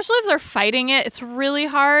especially if they're fighting it, it's really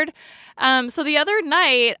hard. So the other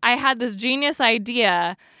night I had this genius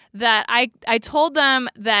idea that I told them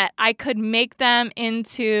that I could make them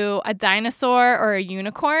into a dinosaur or a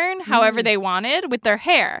unicorn, however they wanted, with their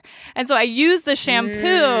hair. And so I used the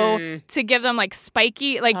shampoo to give them like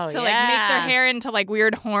spiky, like like make their hair into like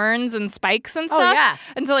weird horns and spikes and stuff.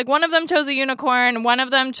 And so like one of them chose a unicorn, one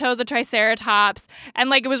of them chose a triceratops, and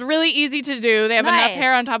like it was really easy to do. They have enough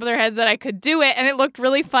hair on top of their heads that I could do it, and it looked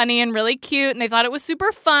really funny and really cute, and they thought it was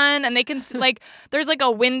super fun. And they can like there's like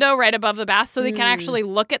a window right above the bath, so they can actually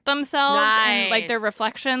look at themselves and like their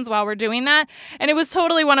reflections while we're doing that. And it was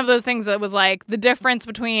totally one of those things that was like the difference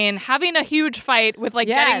between having a huge fight with like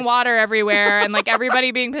getting water everywhere and like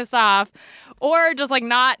everybody being pissed off, or just like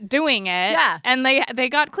not doing it. And they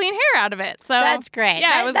got clean hair out of it. So that's great.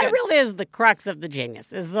 Yeah, that really is the crux of the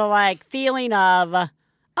genius, is the like feeling of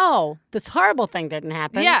oh, this horrible thing didn't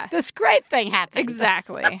happen. This great thing happened.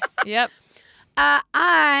 Exactly. Yep.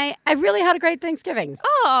 I really had a great Thanksgiving.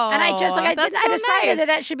 Oh, and I just I decided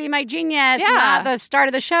that should be my genius, not the start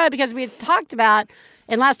of the show, because we had talked about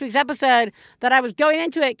in last week's episode that I was going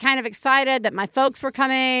into it kind of excited that my folks were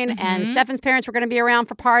coming and Stefan's parents were going to be around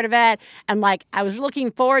for part of it, and like I was looking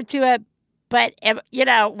forward to it. But, you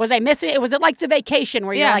know, was I missing it? Was it like the vacation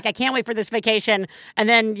where you're like, I can't wait for this vacation, and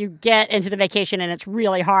then you get into the vacation and it's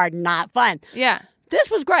really hard and not fun? Yeah. This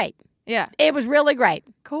was great. Yeah. It was really great.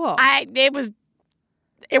 Cool.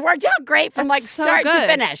 It worked out great from like start to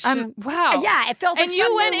finish. Wow. Yeah, it feels like and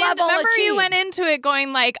you went in. Remember, you went into it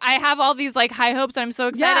going like, I have all these like high hopes, and I'm so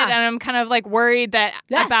excited, and I'm kind of like worried that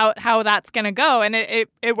about how that's gonna go, and it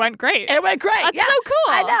went great. It went great. That's so cool.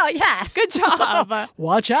 I know. Yeah. Good job.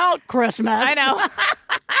 Watch out, Christmas. I know.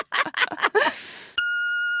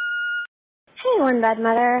 Hey, One Bad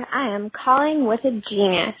Mother. I am calling with a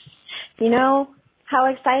genius. You know how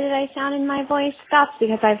excited I sound in my voice? That's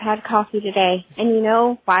because I've had coffee today. And you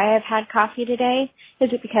know why I've had coffee today?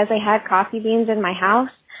 Is it because I had coffee beans in my house?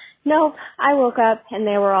 Nope. I woke up and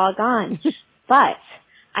they were all gone. But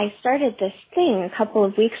I started this thing a couple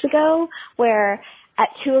of weeks ago where at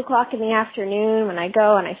 2 o'clock in the afternoon when I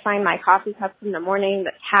go and I find my coffee cup in the morning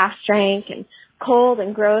that's half drank and cold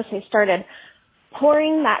and gross, I started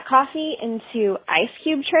pouring that coffee into ice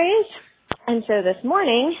cube trays. And so this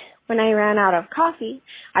morning, when I ran out of coffee,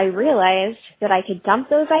 I realized that I could dump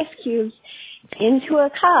those ice cubes into a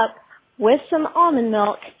cup with some almond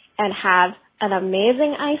milk and have an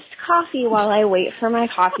amazing iced coffee while I wait for my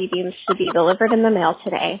coffee beans to be delivered in the mail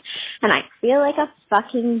today. And I feel like a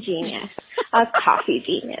fucking genius. A coffee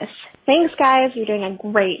genius. Thanks, guys. You're doing a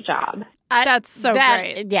great job. That's so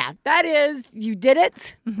great. Yeah, that is, you did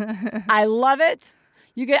it. I love it.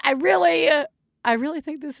 I really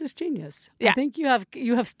think this is genius. Yeah. I think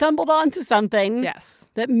you have stumbled onto something. Yes.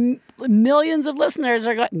 That millions of listeners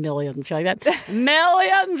are going, millions like that.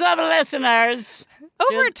 Millions of listeners.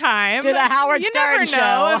 Over time. To the Howard you Stern never show.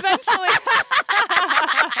 know. Eventually.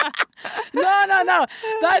 No.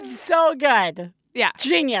 That's so good. Yeah.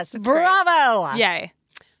 Genius. It's Bravo. Great. Yay.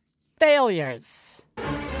 Failures.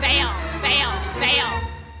 Fail.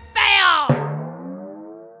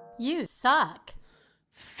 You suck.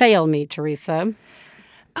 Fail me, Teresa.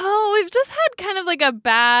 Oh, we've just had kind of like a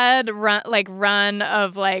bad run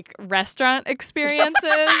of like restaurant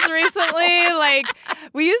experiences recently. Like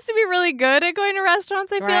we used to be really good at going to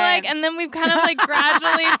restaurants, I feel like, and then we've kind of like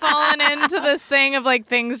gradually fallen into this thing of like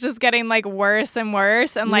things just getting like worse and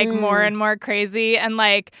worse and like more and more crazy and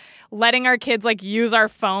like letting our kids like use our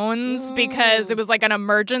phones because it was like an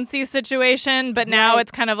emergency situation, but now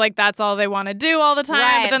it's kind of like that's all they want to do all the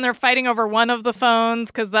time. But then they're fighting over one of the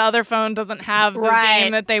phones because the other phone doesn't have the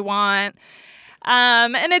game that they want.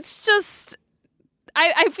 And it's just,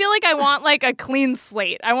 I feel like I want like a clean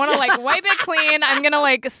slate. I want to like wipe it clean. I'm gonna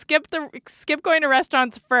like skip going to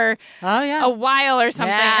restaurants for a while or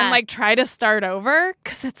something and like try to start over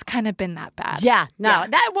because it's kind of been that bad. Yeah, no,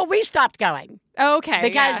 we stopped going. Okay,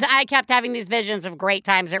 because I kept having these visions of great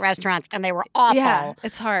times at restaurants, and they were awful. Yeah,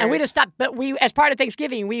 it's hard. And we just stopped. But we, as part of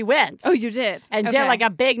Thanksgiving, we went. Oh, you did? And did like a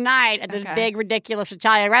big night at this big, ridiculous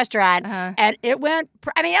Italian restaurant. And it went,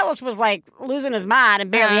 I mean, Ellis was like losing his mind and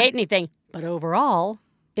barely ate anything. But overall,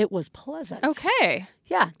 it was pleasant. Okay.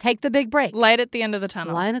 Yeah, take the big break. Light at the end of the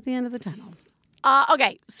tunnel. Light at the end of the tunnel.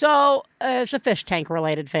 Okay, so it's a fish tank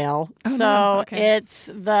related fail. It's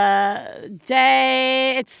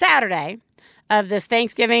it's Saturday of this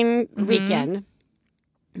Thanksgiving weekend.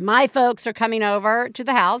 My folks are coming over to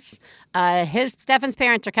the house. Stefan's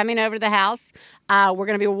parents are coming over to the house. We're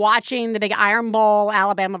going to be watching the big Iron Bowl,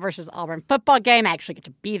 Alabama versus Auburn football game. I actually get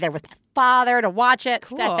to be there with my father to watch it.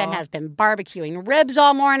 Cool. Stefan has been barbecuing ribs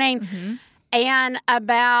all morning. And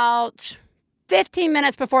about 15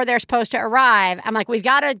 minutes before they're supposed to arrive, I'm like,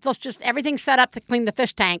 let's just, everything's set up to clean the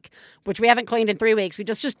fish tank, which we haven't cleaned in 3 weeks. We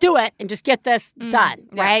just do it and just get this done,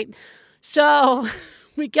 right? So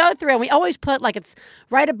we go through and we always put like it's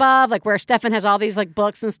right above like where Stefan has all these like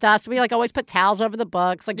books and stuff. So we like always put towels over the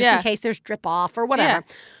books like just in case there's drip off or whatever.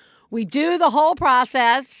 Yeah. We do the whole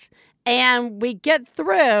process and we get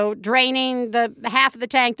through draining the half of the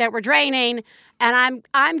tank that we're draining. And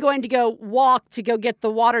I'm going to go walk to go get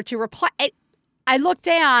the water to replace. I look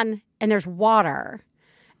down and there's water.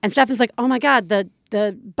 And Stefan's like, oh my God, the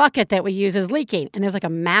bucket that we use is leaking. And there's like a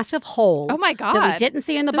massive hole. Oh my God. That we didn't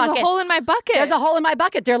see in the bucket. There's a hole in my bucket. There's a hole in my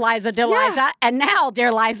bucket, dear Liza. Yeah. And now,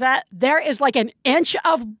 dear Liza, there is like an inch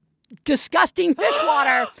of disgusting fish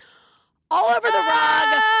water all over the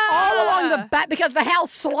rug, all along the back, because the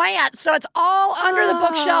house slants. So it's all under the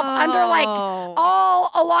bookshelf, under like all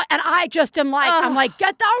along. And I just am like, I'm like,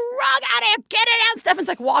 get the rug out of here, get it out. Stefan's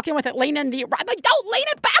like walking with it, leaning the rug. I'm like, don't lean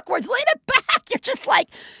it backwards, lean it back. You're just like,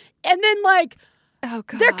 and then like, oh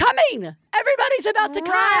God, they're coming. Everybody's about to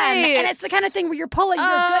come. And it's the kind of thing where you're pulling your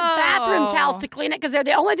good bathroom towels to clean it because they're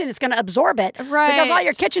the only thing that's going to absorb it. Right. Because all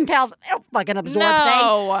your kitchen towels, they don't fucking absorb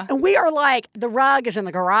things. And we are like, the rug is in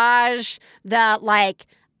the garage.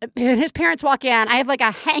 His parents walk in. I have like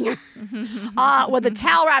a hanger with a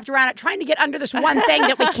towel wrapped around it, trying to get under this one thing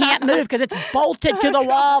that we can't move because it's bolted to the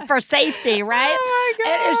wall for safety, right? Oh my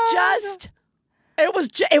God. It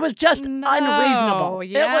was just unreasonable.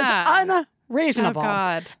 Yeah. It was unreasonable. Oh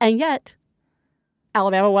God. And yet,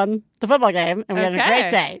 Alabama won the football game, and we had a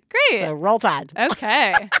great day. Great. So roll tide.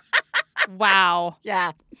 Okay. Wow.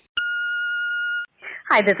 Yeah.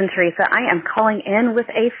 Hi, this is Teresa. I am calling in with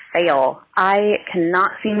a fail. I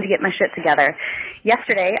cannot seem to get my shit together.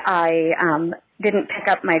 Yesterday, I didn't pick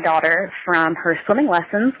up my daughter from her swimming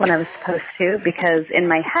lessons when I was supposed to because in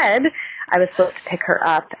my head, I was supposed to pick her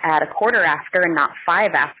up at 1:15 and not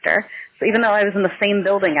 5 after. So even though I was in the same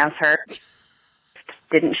building as her,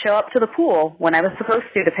 didn't show up to the pool when I was supposed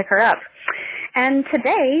to pick her up. And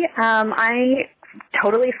today, I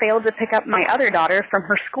totally failed to pick up my other daughter from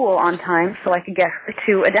her school on time so I could get her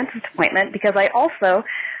to a dentist appointment because I also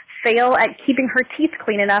fail at keeping her teeth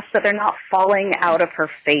clean enough so they're not falling out of her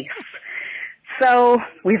face. So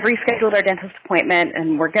we've rescheduled our dentist appointment,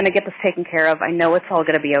 and we're going to get this taken care of. I know it's all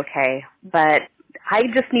going to be okay, but I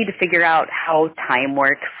just need to figure out how time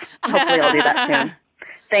works. Hopefully I'll do that soon.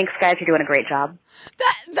 Thanks, guys. You're doing a great job.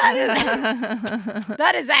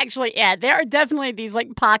 That is actually it. There are definitely these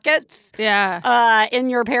like pockets in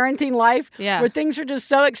your parenting life where things are just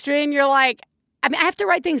so extreme. You're like, I mean, I have to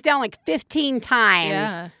write things down like 15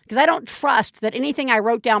 times because I don't trust that anything I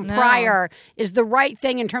wrote down prior is the right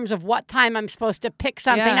thing in terms of what time I'm supposed to pick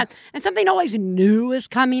something up. And something always new is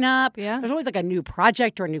coming up. Yeah. There's always like a new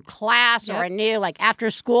project or a new class or a new like after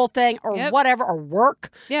school thing or whatever, or work.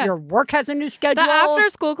 Yeah. Your work has a new schedule. The after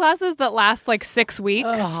school classes that last like 6 weeks.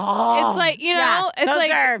 It's like, you know, it's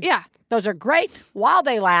like, those are great while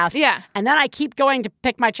they last. Yeah. And then I keep going to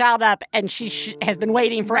pick my child up, and she has been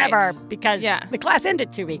waiting forever because the class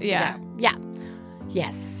ended 2 weeks ago. Yeah.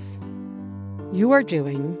 Yes. You are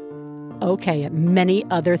doing okay at many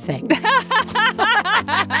other things.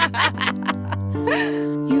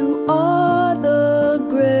 You are the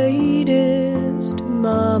greatest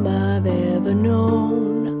mom I've ever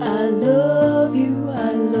known. I love you,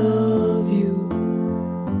 I love you.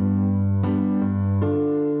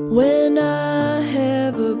 When I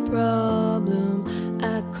have a problem,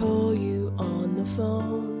 I call you on the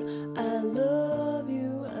phone. I love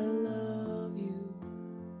you, I love you.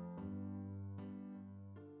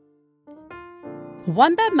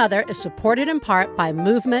 One Bad Mother is supported in part by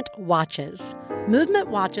Movement Watches. Movement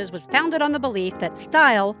Watches was founded on the belief that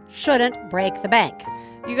style shouldn't break the bank.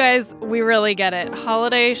 You guys, we really get it.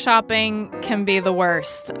 Holiday shopping can be the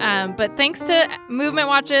worst. But thanks to Movement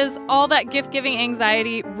Watches, all that gift-giving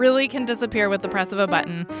anxiety really can disappear with the press of a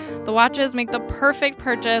button. The watches make the perfect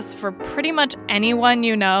purchase for pretty much anyone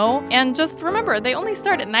you know. And just remember, they only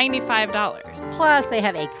start at $95. Plus, they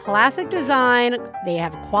have a classic design, they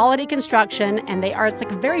have quality construction, and it's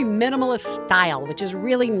like a very minimalist style, which is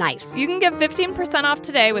really nice. You can get 15% off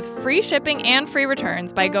today with free shipping and free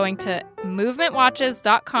returns by going to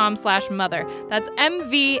movementwatches.com/mother. That's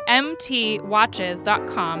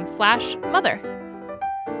MVMTwatches.com/mother.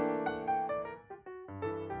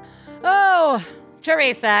 Oh,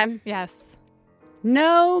 Teresa. Yes.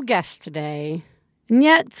 No guest today. And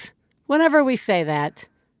yet, whenever we say that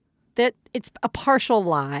it's a partial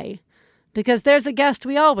lie. Because there's a guest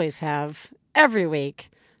we always have every week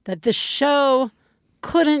that the show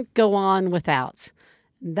couldn't go on without.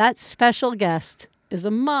 That special guest is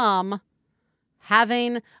a mom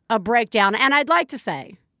having a breakdown. And I'd like to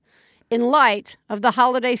say, in light of the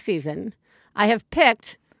holiday season, I have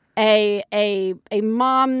picked a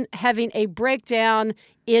mom having a breakdown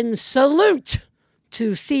in salute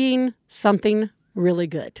to seeing something really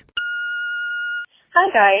good. Hi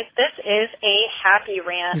guys, this is a happy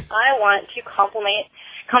rant. I want to compliment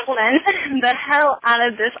the hell out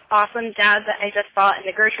of this awesome dad that I just saw in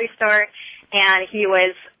the grocery store, and he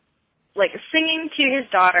was like singing to his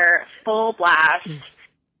daughter full blast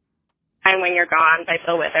 "And When You're Gone" by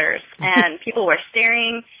Bill Withers, and people were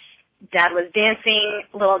staring. Dad was dancing.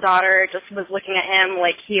 Little daughter just was looking at him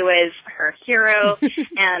like he was her hero.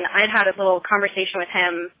 And I'd had a little conversation with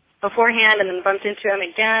him beforehand and then bumped into him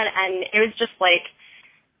again, and it was just like,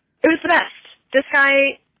 it was the best. This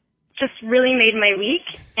guy just really made my week,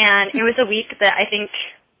 and it was a week that I think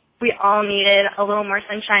we all needed a little more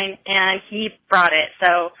sunshine, and he brought it.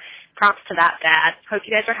 So props to that dad. Hope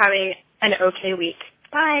you guys are having an okay week.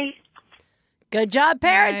 Bye. Good job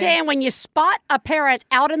parenting. Nice. When you spot a parent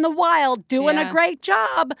out in the wild doing a great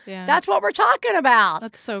job, that's what we're talking about.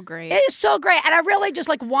 That's so great. It is so great. And I really just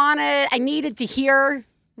I needed to hear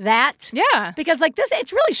that. Yeah. Because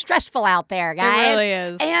it's really stressful out there, guys. It really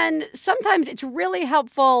is. And sometimes it's really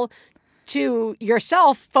helpful to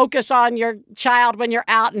yourself focus on your child when you're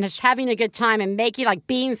out and just having a good time and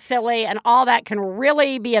being silly, and all that can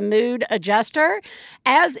really be a mood adjuster,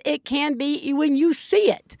 as it can be when you see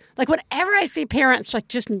it. Like whenever I see parents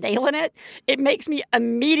just nailing it, it makes me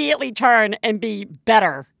immediately turn and be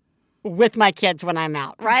better with my kids when I'm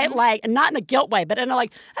out, right? Mm-hmm. Not in a guilt way, but in a hey,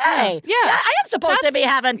 I am supposed to be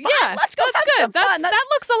having fun. Yeah, let's go have some fun. That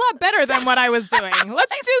looks a lot better than what I was doing.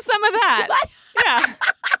 Let's do some of that. Yeah.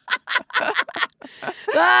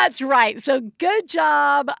 That's right. So good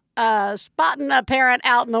job spotting a parent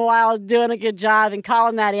out in the wild, doing a good job and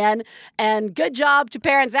calling that in. And good job to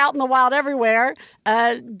parents out in the wild everywhere,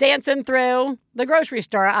 dancing through the grocery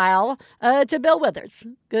store aisle to Bill Withers.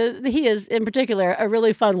 He is, in particular, a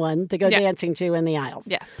really fun one to go dancing to in the aisles.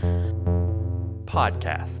 Yes.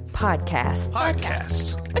 podcasts. Podcasts.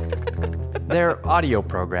 They're audio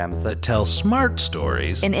programs that tell smart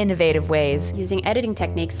stories in innovative ways using editing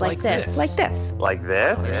techniques like this. Like this?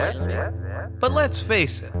 But let's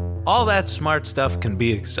face it, all that smart stuff can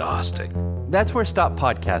be exhausting. That's where Stop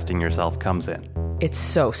Podcasting Yourself comes in. It's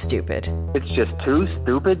so stupid. It's just two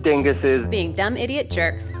stupid dinguses being dumb idiot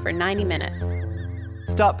jerks for 90 minutes.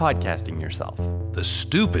 Stop Podcasting Yourself. The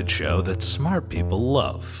stupid show that smart people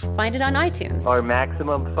love. Find it on iTunes or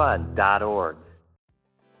MaximumFun.org.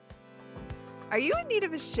 Are you in need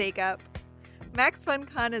of a shakeup? Max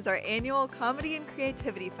FunCon is our annual comedy and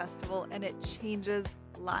creativity festival, and it changes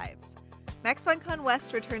lives. Max FunCon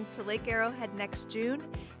West returns to Lake Arrowhead next June,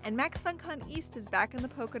 and Max FunCon East is back in the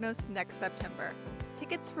Poconos next September.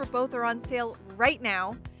 Tickets for both are on sale right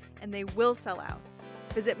now, and they will sell out.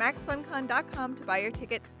 Visit MaxFunCon.com to buy your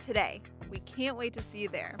tickets today. We can't wait to see you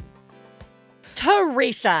there.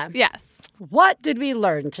 Teresa. Yes. What did we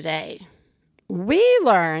learn today? We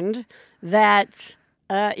learned that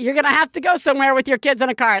you're going to have to go somewhere with your kids in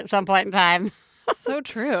a car at some point in time. So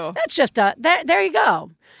true. That's just there you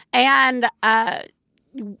go. And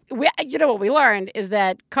what we learned is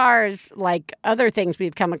that cars, like other things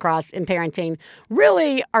we've come across in parenting,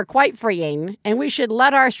 really are quite freeing, and we should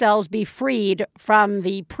let ourselves be freed from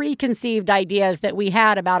the preconceived ideas that we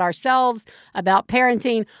had about ourselves, about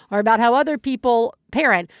parenting, or about how other people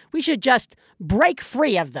parent. We should just break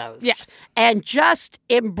free of those. Yes. And just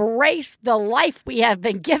embrace the life we have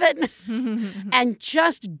been given and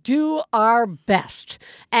just do our best.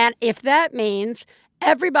 And if that means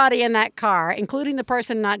everybody in that car, including the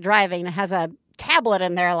person not driving, has a tablet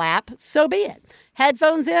in their lap, so be it.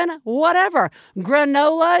 Headphones in, whatever.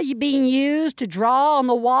 Granola being used to draw on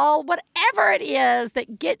the wall, whatever it is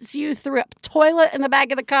that gets you through it. Toilet in the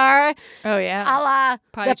back of the car. Oh, yeah. A la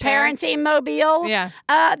Potty the chair. parenting mobile. Yeah.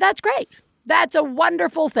 That's great. That's a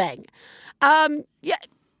wonderful thing. Yeah.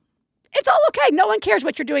 It's all okay. No one cares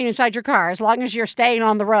what you're doing inside your car as long as you're staying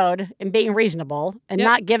on the road and being reasonable and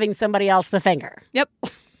not giving somebody else the finger. Yep.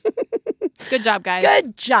 Good job, guys.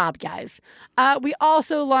 Good job, guys. We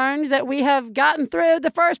also learned that we have gotten through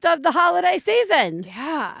the first of the holiday season.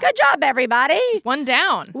 Yeah. Good job, everybody. One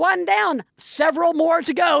down. One down. Several more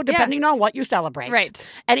to go, depending on what you celebrate. Right.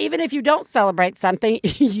 And even if you don't celebrate something,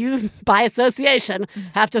 you, by association,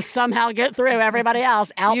 have to somehow get through everybody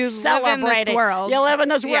else out You celebrating. live in this world. You live in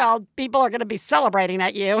this Yeah. world. People are going to be celebrating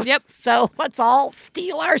at you. Yep. So let's all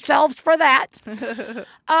steel ourselves for that.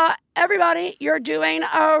 Everybody, you're doing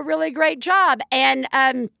a really great job. And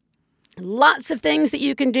lots of things that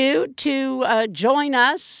you can do to join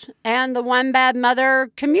us and the One Bad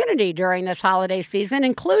Mother community during this holiday season,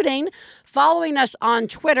 including following us on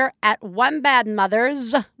Twitter at One Bad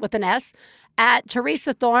Mothers with an S, at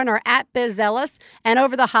Teresa Thorne or at Biz Ellis. And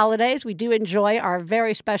over the holidays, we do enjoy our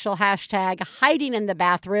very special hashtag hiding in the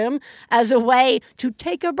bathroom as a way to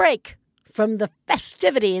take a break from the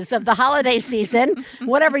festivities of the holiday season,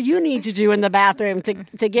 whatever you need to do in the bathroom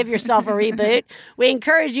to give yourself a reboot. We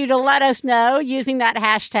encourage you to let us know using that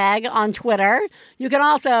hashtag on Twitter. You can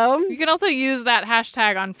also use that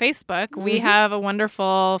hashtag on Facebook. We have a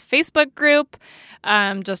wonderful Facebook group.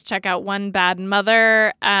 Just check out One Bad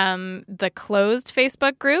Mother, the closed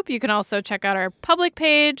Facebook group. You can also check out our public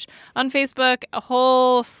page on Facebook, a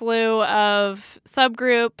whole slew of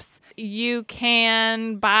subgroups. You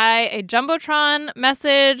can buy a Jumbotron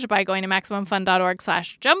message by going to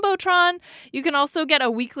MaximumFun.org/Jumbotron. You can also get a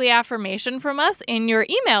weekly affirmation from us in your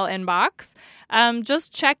email inbox.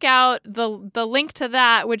 Just check out the link to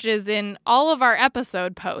that, which is in all of our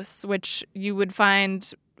episode posts, which you would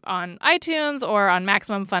find on iTunes or on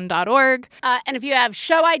MaximumFun.org. And if you have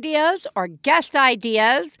show ideas or guest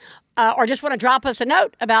ideas, or just want to drop us a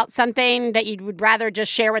note about something that you would rather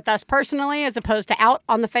just share with us personally as opposed to out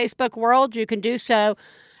on the Facebook world, you can do so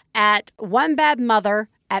at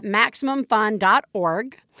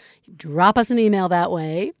onebadmother@MaximumFun.org. Drop us an email that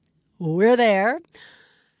way. We're there.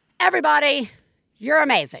 Everybody, you're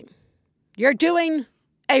amazing. You're doing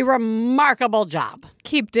a remarkable job.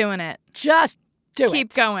 Keep doing it. Just do it.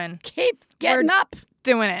 Keep going. Keep getting up.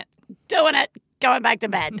 Doing it. Doing it. Going back to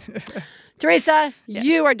bed. Teresa,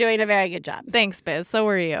 you are doing a very good job. Thanks, Biz. So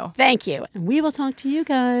are you. Thank you. And we will talk to you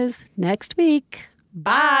guys next week.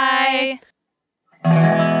 Bye.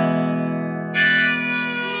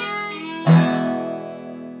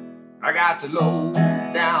 I got to low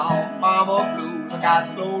down mama blues. I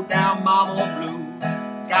got to low down mama blues.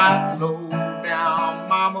 Got to low down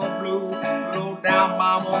mama blues. Low down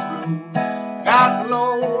mama blues. Got to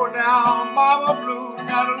low down mama blues.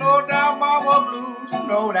 Got to low down mama blues. You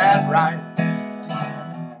know that's right.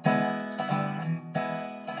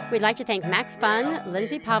 We'd like to thank Max Fun,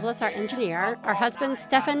 Lindsay Pavlis, our engineer, our husbands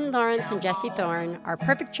Stefan Lawrence and Jesse Thorne, our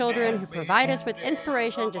perfect children who provide us with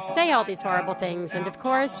inspiration to say all these horrible things, and of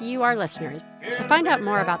course, you, our listeners. To find out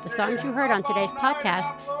more about the songs you heard on today's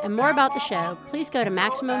podcast and more about the show, please go to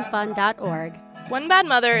MaximumFun.org. One Bad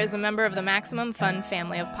Mother is a member of the Maximum Fun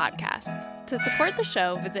family of podcasts. To support the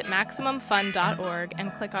show, visit MaximumFun.org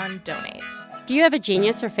and click on Donate. Do you have a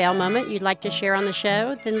genius or fail moment you'd like to share on the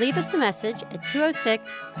show? Then leave us a message at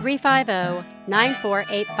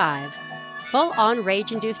 206-350-9485. Full-on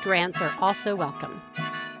rage-induced rants are also welcome.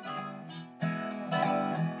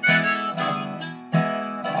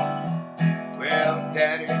 Well,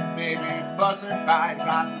 Daddy and baby fussing fight,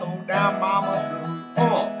 got low down mama blue.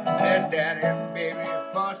 Oh, said Daddy and baby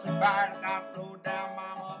fussing fight, got low down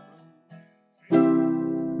mama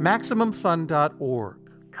blue. MaximumFun.org.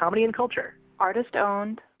 Comedy and culture. Artist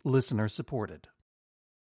owned. Listener supported.